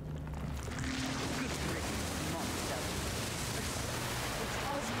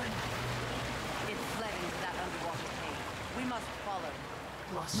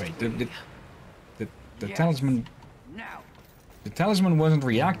 Wait, the talisman... The talisman wasn't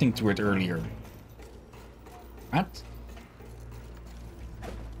reacting to it earlier. What?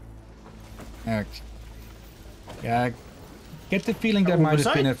 Okay. Yeah, I get the feeling there might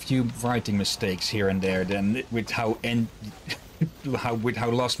have been a few writing mistakes here and there. Then with how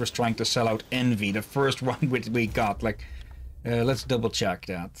Lost was trying to sell out Envy, the first one we got. Like, let's double check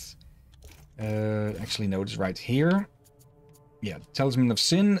that. Actually, no, it's right here. Yeah, Talisman of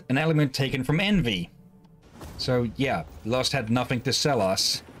Sin, an element taken from Envy. So yeah, Lost had nothing to sell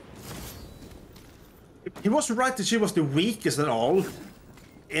us. he was right that she was the weakest at all,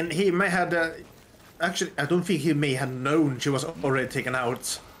 and he may have. Actually, I don't think he may have known she was already taken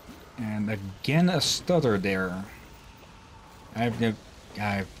out. And again, a stutter there. I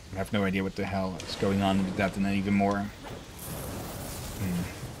have no idea what the hell is going on with that, and even more.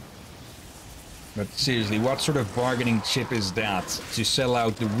 But seriously, what sort of bargaining chip is that to sell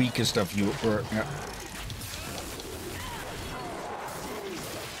out the weakest of you? Or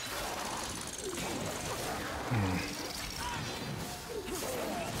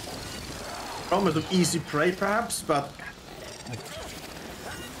Promise of easy prey, perhaps, but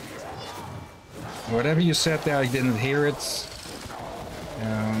whatever you said there, I didn't hear it.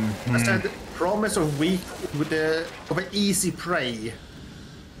 I said promise of weak with of an easy prey.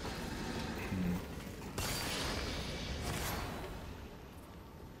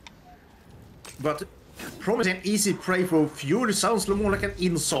 But promising easy prey for Fury sounds more like an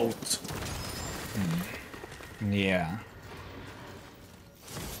insult. Yeah.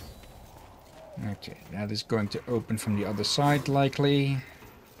 Okay, that is going to open from the other side, likely.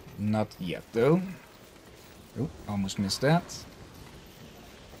 Not yet, though. Oh, almost missed that.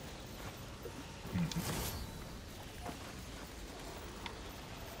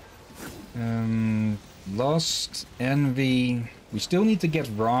 Lust, Envy. We still need to get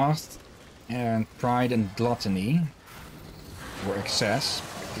Wrath and Pride and Gluttony. Or Excess.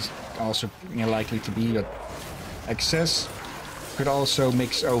 Is also likely to be, but Excess could also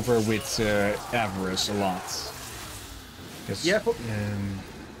mix over with Avarice a lot. Yeah,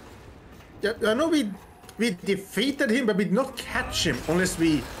 yeah, I know we defeated him, but we did not catch him unless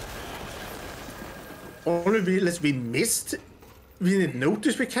we missed. We didn't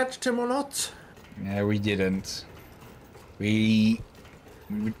notice we catched him or not. Yeah, we didn't. We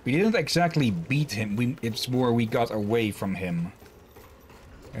didn't exactly beat him. It's more we got away from him.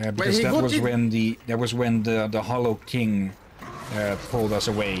 Because that was when the Hollow King pulled us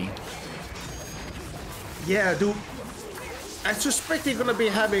away. Yeah, dude. I suspect you're gonna be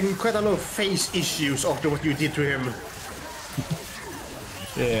having quite a lot of face issues after what you did to him.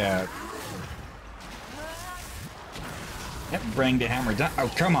 Yeah. Yep, bring the hammer down.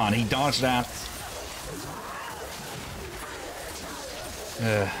 Oh, come on, he dodged that.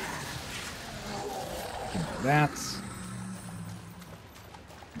 That.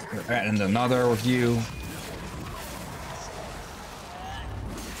 And another of you.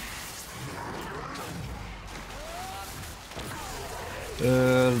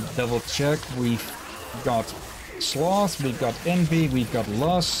 Double check. We've got Sloth, we've got Envy, we've got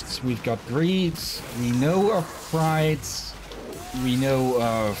Lust, we've got Greed. We know of Pride. We know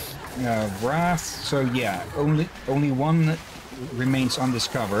of Wrath. So yeah, only one remains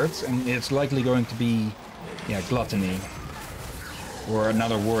undiscovered, and it's likely going to be, yeah, Gluttony, or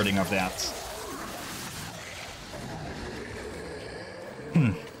another wording of that.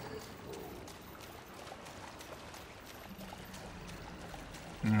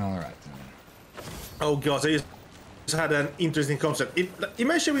 All right. Oh god, I just had an interesting concept.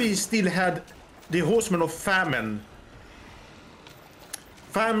 Imagine we still had the Horsemen of Famine.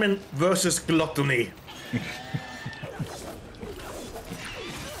 Famine versus Gluttony.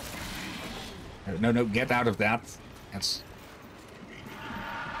 No, get out of that. That's...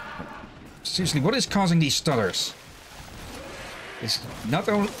 Seriously, what is causing these stutters? It's not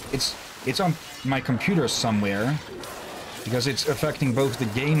only... It's on my computer somewhere, because it's affecting both the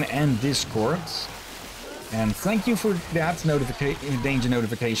game and Discord. And thank you for that danger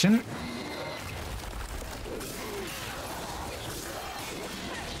notification.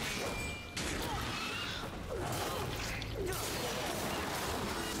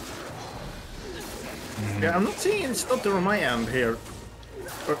 Yeah, I'm not seeing any stutter on my end here.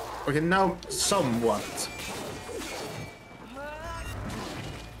 Okay, now somewhat.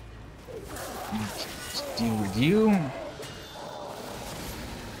 Let's deal with you.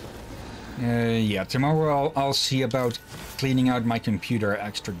 Yeah, tomorrow I'll see about cleaning out my computer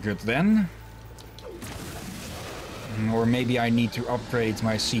extra good then. Or maybe I need to upgrade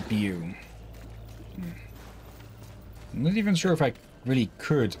my CPU. I'm not even sure if I really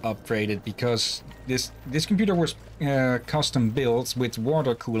could upgrade it, because this computer was custom built with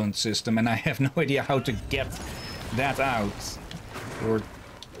water coolant system, and I have no idea how to get that out. Or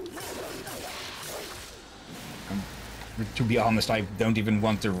to be honest, I don't even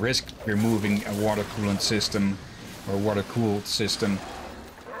want to risk removing a water coolant system or water cooled system,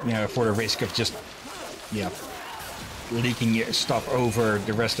 you know, for the risk of just, yeah, leaking stuff over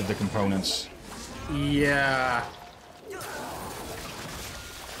the rest of the components. Yeah.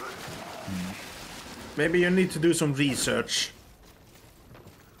 Maybe you need to do some research.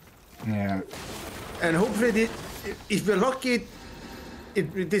 Yeah. And hopefully, if we're lucky,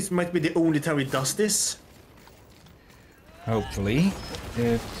 this might be the only time it does this. Hopefully.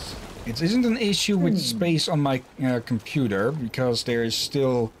 It isn't an issue with space on my computer, because there is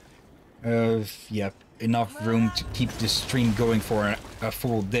still enough room to keep this stream going for a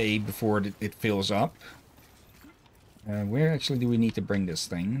full day before it fills up. Where actually do we need to bring this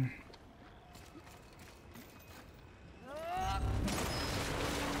thing?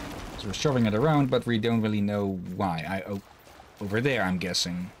 So we're shoving it around, but we don't really know why. Over there, I'm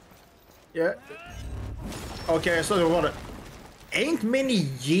guessing. Yeah. Okay, so what? Ain't many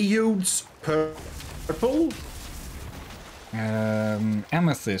geodes purple?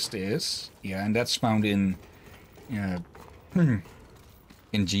 Amethyst is, yeah, and that's found in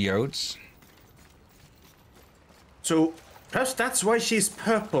geodes. So perhaps that's why she's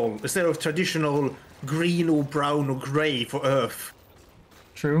purple instead of traditional green or brown or grey for Earth.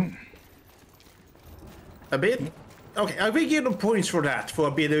 True. A bit. Okay, I will give them points for that, for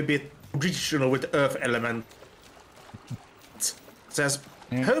being a bit original with the Earth element. It says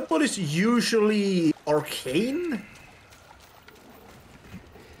purple is usually arcane.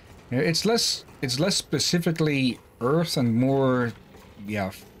 It's less specifically Earth and more,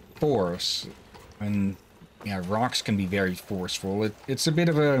 force. And rocks can be very forceful. It's a bit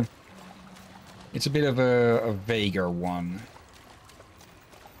of a vaguer one.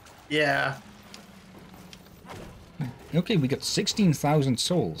 Yeah. Okay, we got 16,000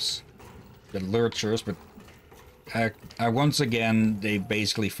 souls. The lurchers, but once again, they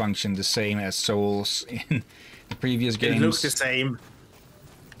basically function the same as souls in the previous games. They look the same.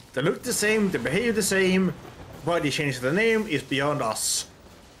 They look the same, they behave the same. Why they changed the name is beyond us.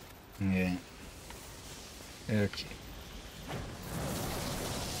 Yeah. Okay.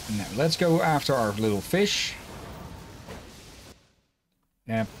 Now, let's go after our little fish.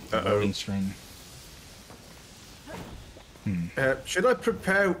 Yep, loading string. Should I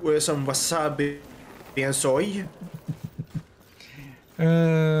prepare with some wasabi and soy?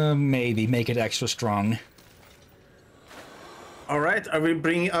 Maybe. Make it extra strong. Alright, I will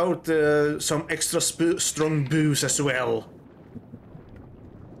bring out some extra strong booze as well.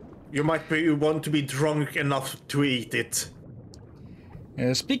 You might want to be drunk enough to eat it.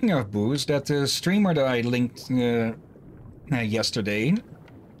 Speaking of booze, that streamer that I linked yesterday,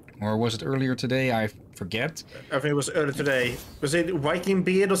 or was it earlier today? I forget. I think it was earlier today. Was it Viking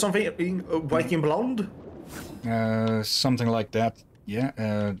Beard or something? Viking Blonde? Something like that. Yeah,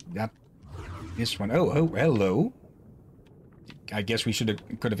 this one. Oh, hello. I guess we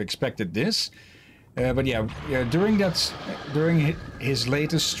could have expected this. But yeah, during his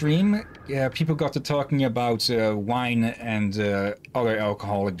latest stream, people got to talking about wine and other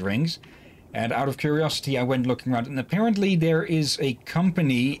alcoholic drinks. And out of curiosity, I went looking around, and apparently there is a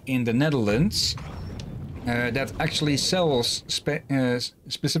company in the Netherlands that actually sells,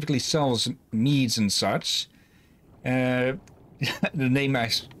 specifically sells meads and such. The name I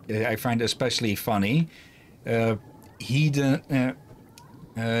find especially funny. Heathen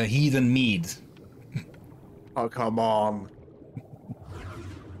Mead. Oh, come on.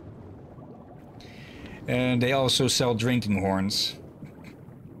 And they also sell drinking horns.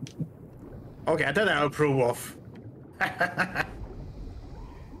 Okay, that I'll approve of.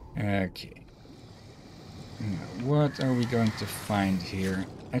 Okay. What are we going to find here?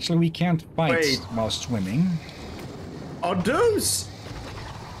 Actually, we can't fight while swimming. Are those?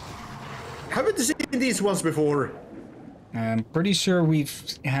 Haven't seen these ones before. I'm pretty sure we've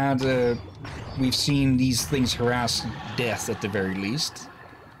seen these things harass death at the very least.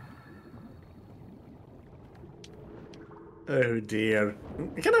 Oh dear.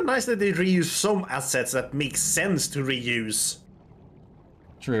 Kind of nice that they reuse some assets that make sense to reuse.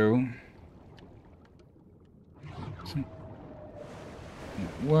 True.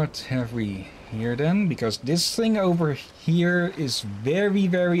 What have we here then? Because this thing over here is very,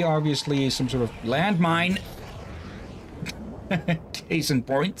 very obviously some sort of landmine. Case in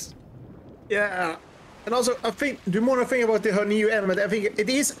point. Yeah. And also, I think, the more I think about her new element, I think it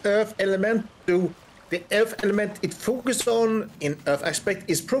is Earth element. So the Earth element it focuses on in Earth aspect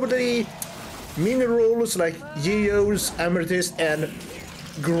is probably minerals like geodes, amethyst, and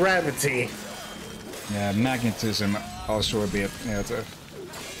gravity. Yeah, magnetism also a bit.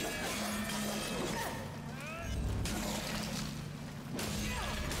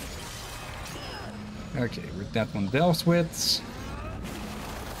 Okay, with that one dealt with.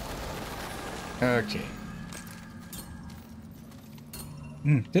 Okay.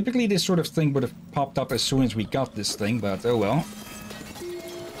 Typically this sort of thing would have popped up as soon as we got this thing, but oh well.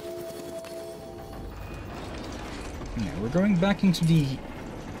 Yeah, we're going back into the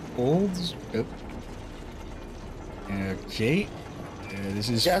old... Oh, Okay. This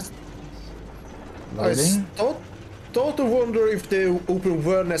is Just loading. Start to wonder if the open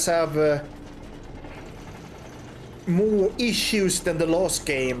worldness have more issues than the last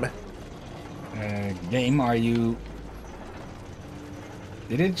game. Game, are you...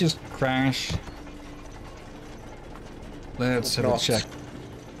 Did it just crash? Let's have a check.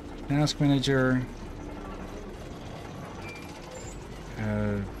 Task manager.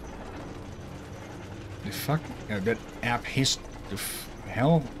 The fuck? That app his... The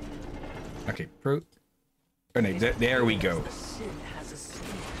hell? Okay, pro... Oh no, there we go. The sin has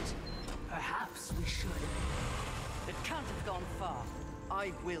escaped. Perhaps we should. It can't have gone far.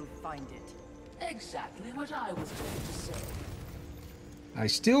 I will find it. Exactly what I was going to say. I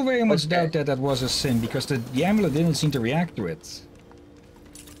still very much doubt that that was a sin, because the amulet didn't seem to react to it.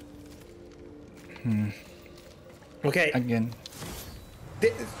 Okay. Again.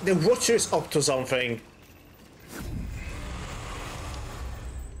 The Watcher is up to something.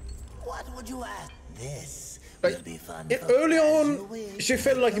 What would you ask? This will be fun. Early on, she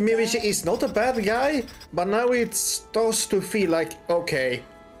felt like maybe she is not a bad guy, but now it starts to feel like, okay,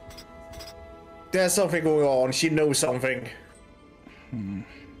 there's something going on. She knows something.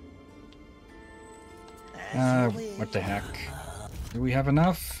 What the heck? Do we have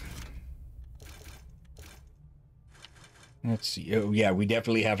enough? Let's see. Oh yeah, we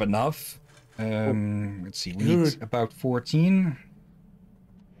definitely have enough. Let's see. We need about 14.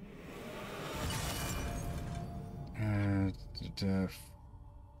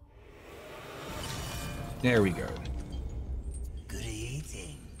 There we go. Good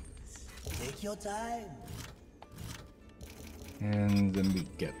eating. Take your time. And then we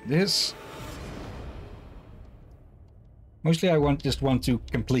get this. Mostly I just want to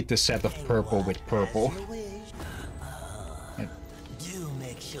complete the set of purple with purple. Do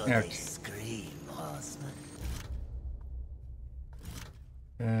make sure they scream, horseman.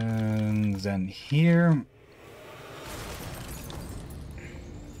 And then here.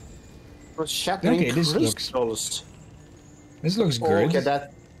 Shattering this crystals. looks good. Okay,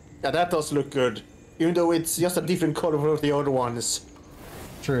 that does look good. Even though it's just a different color from the other ones.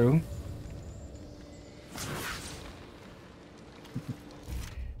 True.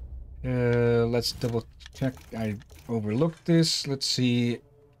 Let's double check. I overlooked this. Let's see.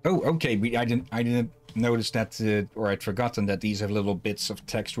 Oh, okay. I didn't notice that, or I'd forgotten that these have little bits of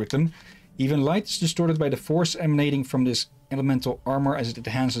text with them. Even light is distorted by the force emanating from this elemental armor as it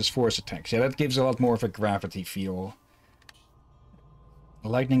enhances force attacks. Yeah, that gives a lot more of a gravity feel.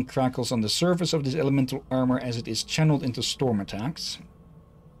 Lightning crackles on the surface of this elemental armor as it is channeled into storm attacks.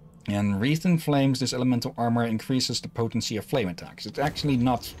 And wreathed in flames, this elemental armor increases the potency of flame attacks. It's actually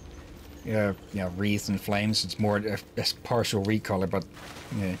not wreathed in flames, it's more a partial recolor, but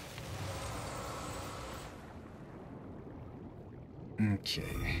yeah.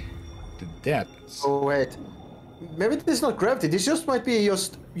 Okay. That. Oh wait. Maybe this is not gravity, this just might be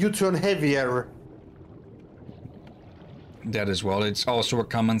just you turn heavier. That as well. It's also a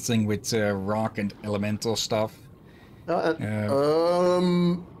common thing with rock and elemental stuff.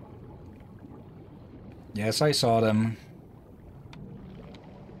 Yes, I saw them.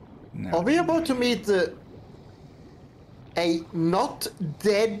 No. Are we about to meet a not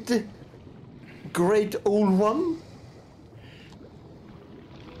dead great old one?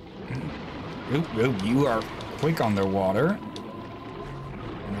 Oh, you are quick on their water.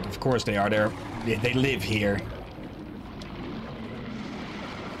 But of course they are there. They live here.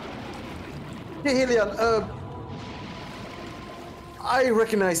 Hey, Hillyan, I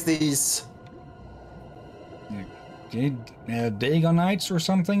recognize these. Dagonites or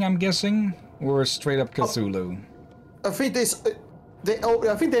something, I'm guessing? Or straight up Cthulhu? I think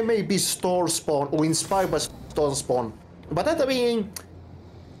I think they may be Star Spawn or inspired by Star Spawn. But that I mean,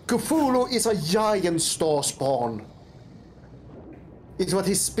 Cthulhu is a giant Star Spawn. It's what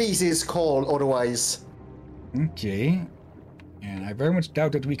his species is called otherwise. Okay. And I very much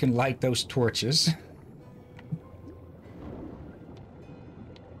doubt that we can light those torches.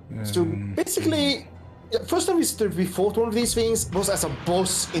 So basically, first time we fought one of these things was as a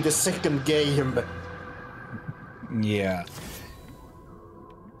boss in the second game. Yeah.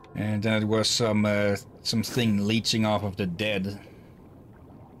 And then it was something leeching off of the dead.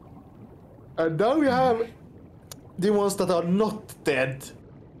 And now we have the ones that are not dead.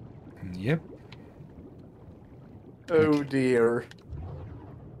 Yep. Oh dear.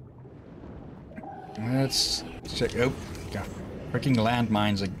 Let's check. Oh, got freaking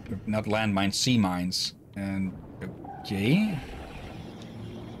landmines, not landmines, sea mines. And okay.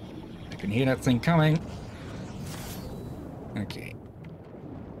 I can hear that thing coming. Okay.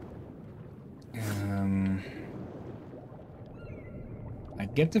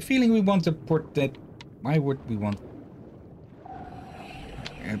 get the feeling we want to put that... Why would we want...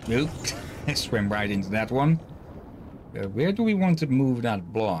 Nope. Swim right into that one. Where do we want to move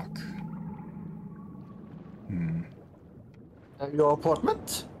that block? Your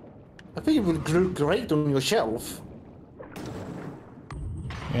apartment? I think it would look great on your shelf.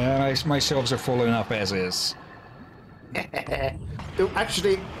 Yeah, my shelves are full enough as is.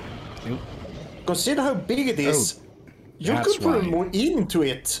 Actually, Nope. consider how big it is. You that's could put why. more into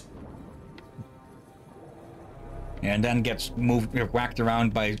it. And then gets moved, whacked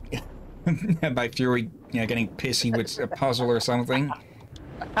around by by Fury, getting pissy with a puzzle or something.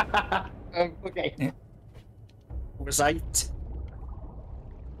 Okay. Yeah. Oversight.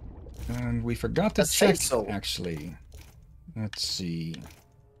 And we forgot to Let's say check, so. actually. Let's see.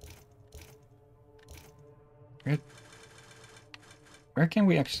 Where can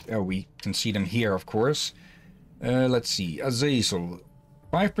we actually... Oh, we can see them here, of course. Let's see. Azazel.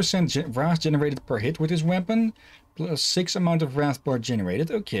 5% wrath generated per hit with his weapon, plus 6 amount of wrath bar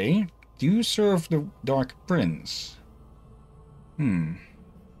generated. Okay. Do you serve the Dark Prince? And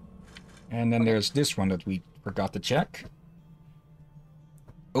then there's this one that we forgot to check.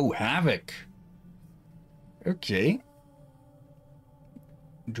 Oh, Havoc. Okay.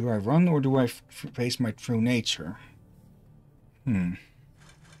 Do I run or do I face my true nature?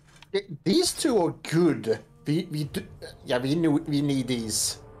 These two are good. We need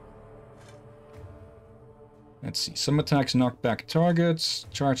these. Let's see. Some attacks knock back targets.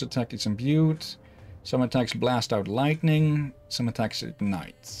 Charge attack is imbued. Some attacks blast out lightning. Some attacks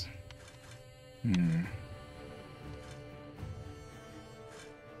ignite.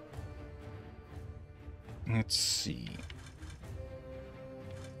 Let's see.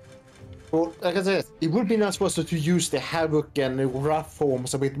 Well, like I said, it would be nice for us to use the Havoc and the Wrath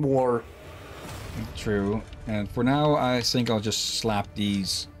forms a bit more. True. And for now, I think I'll just slap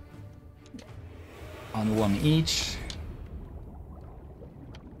these on one each.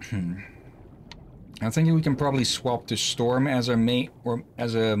 I think we can probably swap to Storm as our main, or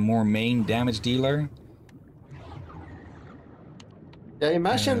as a more main damage dealer. Yeah,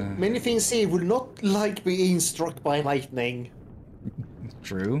 imagine many things here would not like being struck by lightning.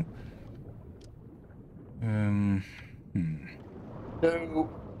 True. So,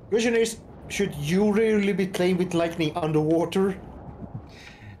 question is, should you really be playing with lightning underwater?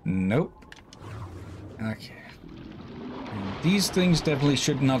 Nope. Okay. And these things definitely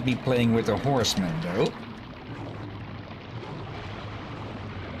should not be playing with a horseman, though.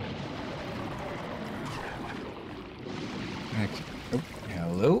 Okay. Oh,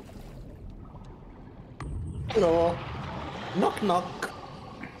 hello. Hello. Knock knock.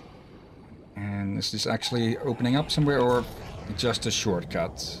 And is this actually opening up somewhere or just a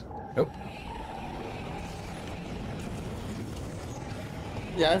shortcut? Oh.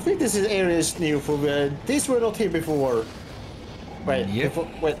 Yeah, I think this area is new for these were not here before. Wait, Yep.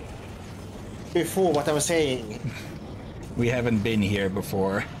 before what I was saying. We haven't been here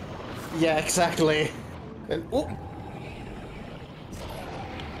before. Yeah, exactly. And, oh.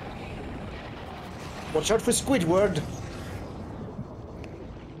 Watch out for Squidward.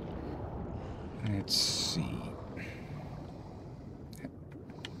 Let's see.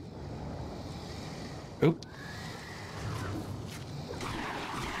 Oh.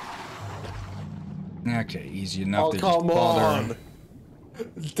 Okay, easy enough Oh, to come just bother. on.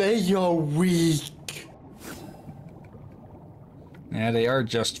 They are weak. Yeah, they are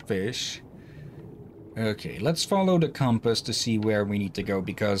just fish. Okay, let's follow the compass to see where we need to go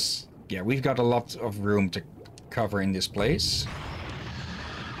because, yeah, we've got a lot of room to cover in this place.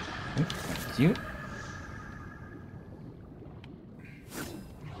 Oh, thank you.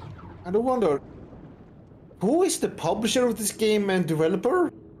 I don't wonder, who is the publisher of this game and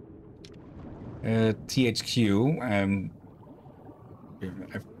developer? THQ.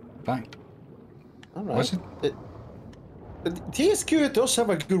 Fine. All right. Was it? THQ does have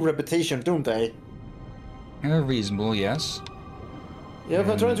a good reputation, don't they? Reasonable, yes. Yeah,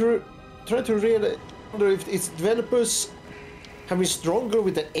 but I'm trying to really wonder if its developers have been stronger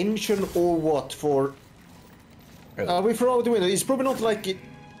with the engine or what for. We throw out the window. It's probably not like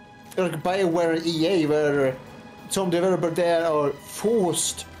BioWare and EA, where some developer there are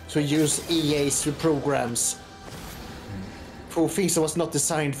forced to use EA's programs for things that was not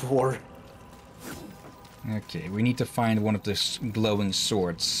designed for. Okay, we need to find one of the glowing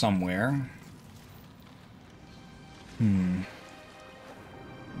swords somewhere. And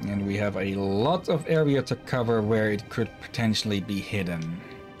we have a lot of area to cover where it could potentially be hidden.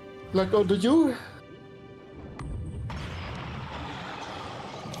 Like, oh, do you?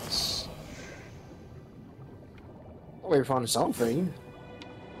 Yes. Oh, we found something.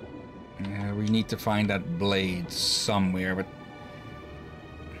 We need to find that blade somewhere, but...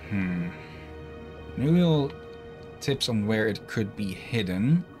 Maybe we'll... Tips on where it could be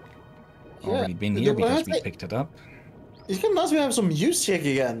hidden. Yeah, Already been here because we picked it up. It can must have some music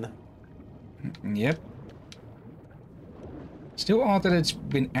again. Yep. Still odd that it's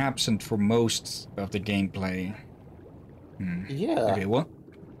been absent for most of the gameplay. Yeah. Okay, well...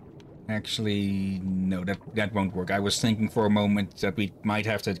 Actually, no, that won't work. I was thinking for a moment that we might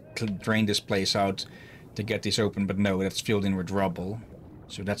have to drain this place out to get this open, but no, that's filled in with rubble.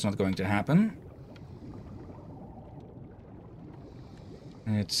 So that's not going to happen.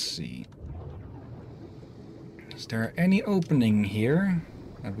 Let's see. Is there any opening here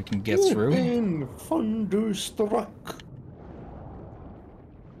that we can get through? Been thunderstruck.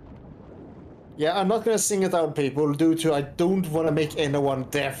 Yeah, I'm not gonna sing it out, people, due to I don't want to make anyone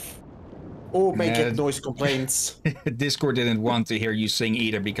deaf. Or make it noise complaints. Discord didn't want to hear you sing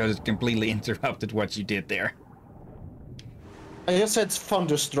either because it completely interrupted what you did there. I just said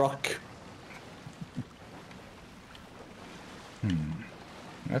thunderstruck.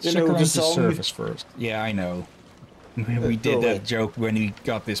 Let's check around the surface first. Yeah, I know. We did that joke when we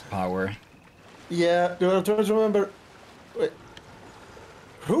got this power. Yeah, I'm trying to remember. Wait.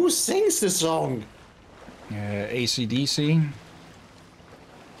 Who sings the song? AC/DC.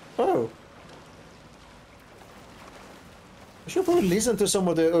 Oh. I should probably listen to some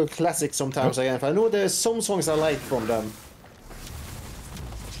of the classics sometimes again. I know there's some songs I like from them.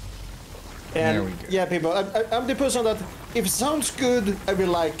 And there we go. Yeah, people, I'm the person that if it sounds good, I will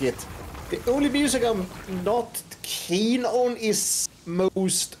like it. The only music I'm not keen on is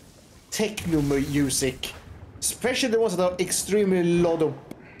most techno music, especially the ones that are extremely loud of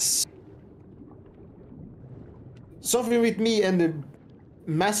bass. Something with me and the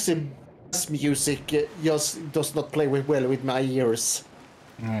massive bass music just does not play well with my ears.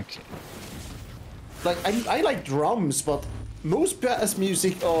 Okay. Like I like drums, but most bass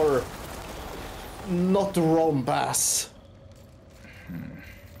music are not drum bass.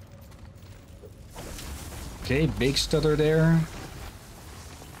 Okay, big stutter there.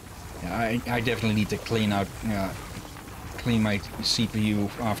 Yeah, I definitely need to clean my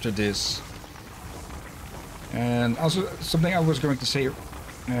CPU after this. And also something I was going to say,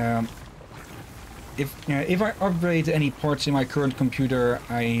 if I upgrade any parts in my current computer,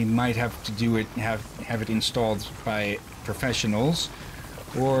 I might have to do it have it installed by professionals,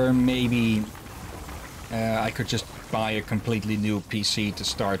 or maybe I could just buy a completely new PC to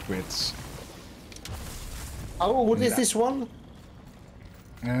start with. Oh, what is this one?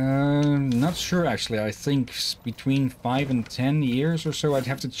 Not sure actually. I think between 5 and 10 years or so. I'd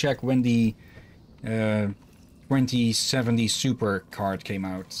have to check when the 2070 Super card came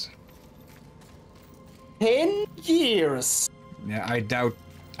out. 10 years? Yeah, I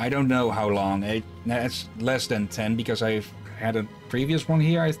don't know how long. It's less than 10 because I've had a previous one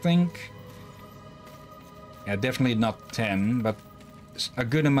here, I think. Yeah, definitely not 10, but a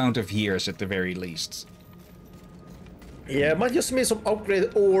good amount of years at the very least. Yeah, it might just mean some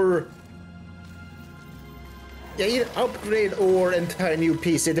upgrade or... Yeah, either upgrade or entire new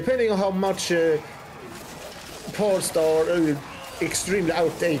PC, depending on how much parts are extremely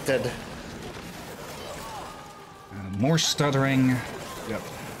outdated. More stuttering. Yep.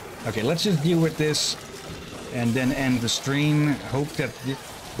 Okay, let's just deal with this and then end the stream. Hope that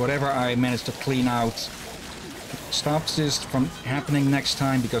whatever I managed to clean out stops this from happening next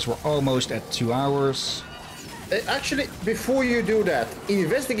time, because we're almost at 2 hours. Actually, before you do that,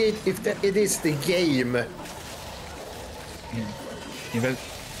 investigate if it is the game.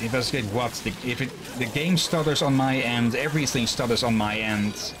 Investigate what? If the game stutters on my end, everything stutters on my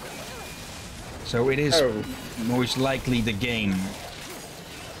end. So it is most likely the game.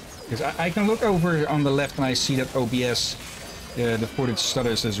 Because I can look over on the left and I see that OBS, the footage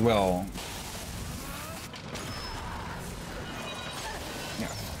stutters as well.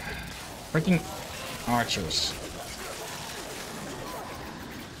 Yeah. Freaking archers.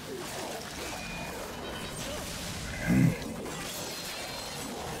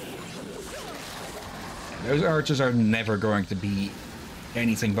 Those archers are never going to be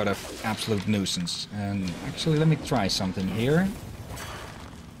anything but an absolute nuisance. And actually, let me try something here.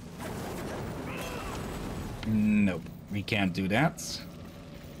 Nope, we can't do that.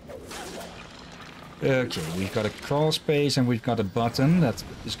 Okay, we've got a crawl space and we've got a button that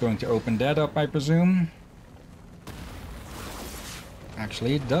is going to open that up, I presume.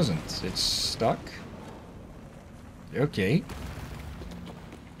 Actually, it doesn't. It's stuck. Okay.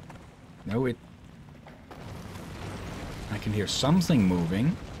 No, it... I can hear something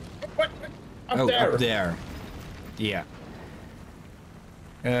moving. Up there. Up there. Yeah.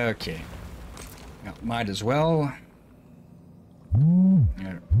 Okay. Now, might as well. Or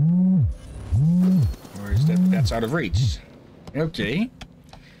is that? That's out of reach. Okay.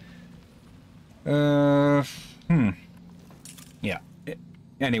 Yeah.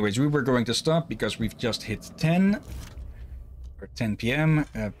 Anyways, we were going to stop because we've just hit 10. Or 10 p.m.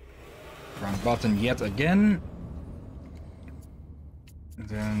 Wrong button yet again. And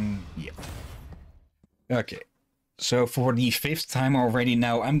then, yeah. Okay. So for the 5th time already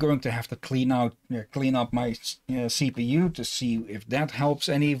now, I'm going to have to clean up my CPU to see if that helps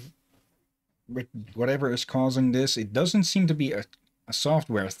any with whatever is causing this. It doesn't seem to be a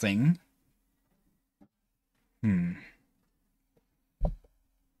software thing.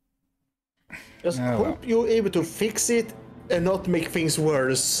 Just hope you're able to fix it and not make things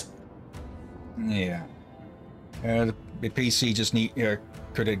worse. Yeah. The PC just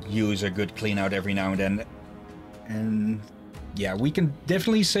could use a good clean out every now and then. And yeah, we can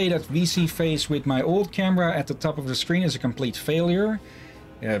definitely say that VC face with my old camera at the top of the screen is a complete failure.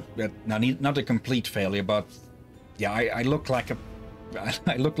 Not a complete failure, but yeah, I look like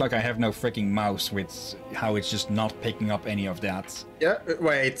I have no freaking mouse with how it's just not picking up any of that. Yeah,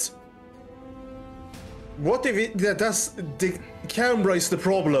 wait. What if the camera is the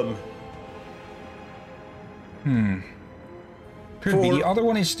problem? Could be. The other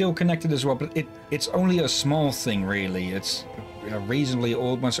one is still connected as well, but it's only a small thing, really. It's a reasonably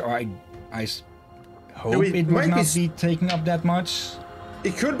old one, so I hope it would not be taking up that much.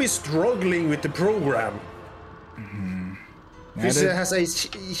 It could be struggling with the program. This has a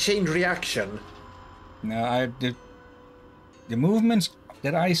chain reaction. No, the movements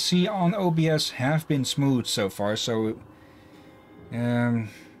that I see on OBS have been smooth so far, so...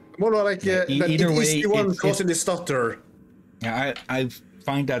 More like either way, is the one causing the stutter. Yeah, I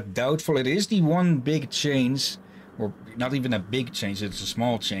find that doubtful. It is the one big change, or not even a big change, it's a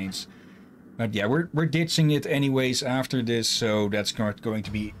small change. But yeah, we're ditching it anyways after this, so that's not going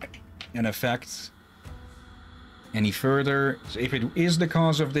to be an effect any further. So if it is the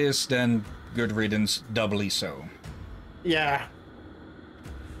cause of this, then good riddance, doubly so. Yeah.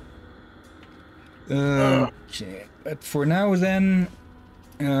 Okay, but for now then,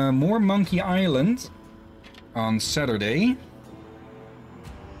 more Monkey Island on Saturday.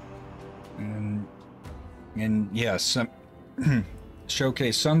 And yes,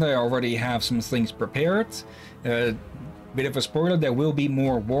 Showcase Sunday, I already have some things prepared. Bit of a spoiler, there will be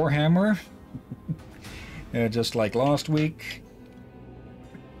more Warhammer. Just like last week.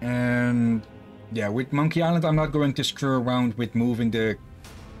 And yeah, with Monkey Island, I'm not going to screw around with moving the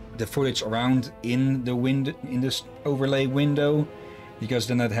footage around in the window, in this overlay window, because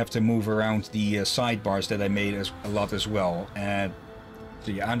then I'd have to move around the sidebars that I made a lot as well.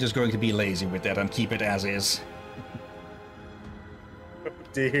 So yeah, I'm just going to be lazy with that and keep it as is. Oh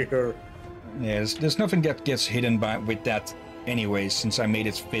dear. Yeah, there's nothing that gets hidden with that anyway, since I made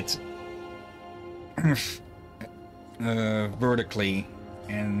it fit vertically,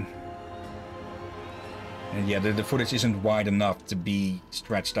 and yeah, the footage isn't wide enough to be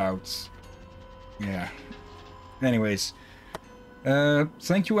stretched out. Yeah. Anyways,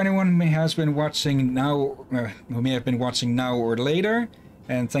 thank you anyone who has been watching now, who may have been watching now or later,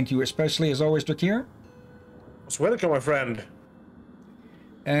 and thank you especially, as always, Drakir. Most welcome, my friend.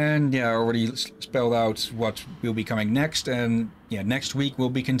 And yeah, I already spelled out what will be coming next, and yeah, next week we'll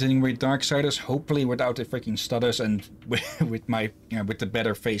be continuing with Darksiders, hopefully without the freaking stutters and with my with the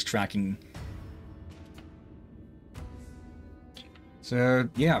better face tracking. So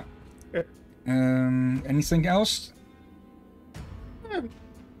yeah, anything else?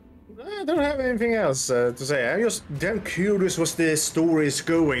 I don't have anything else to say. I'm just damn curious what the story is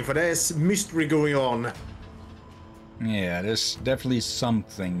going, for there's mystery going on. Yeah, there's definitely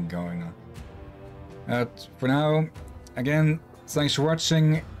something going on. For now, again, thanks for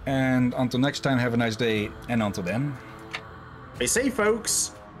watching, and until next time, have a nice day, and until then... Stay safe,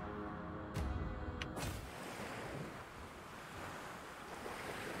 folks!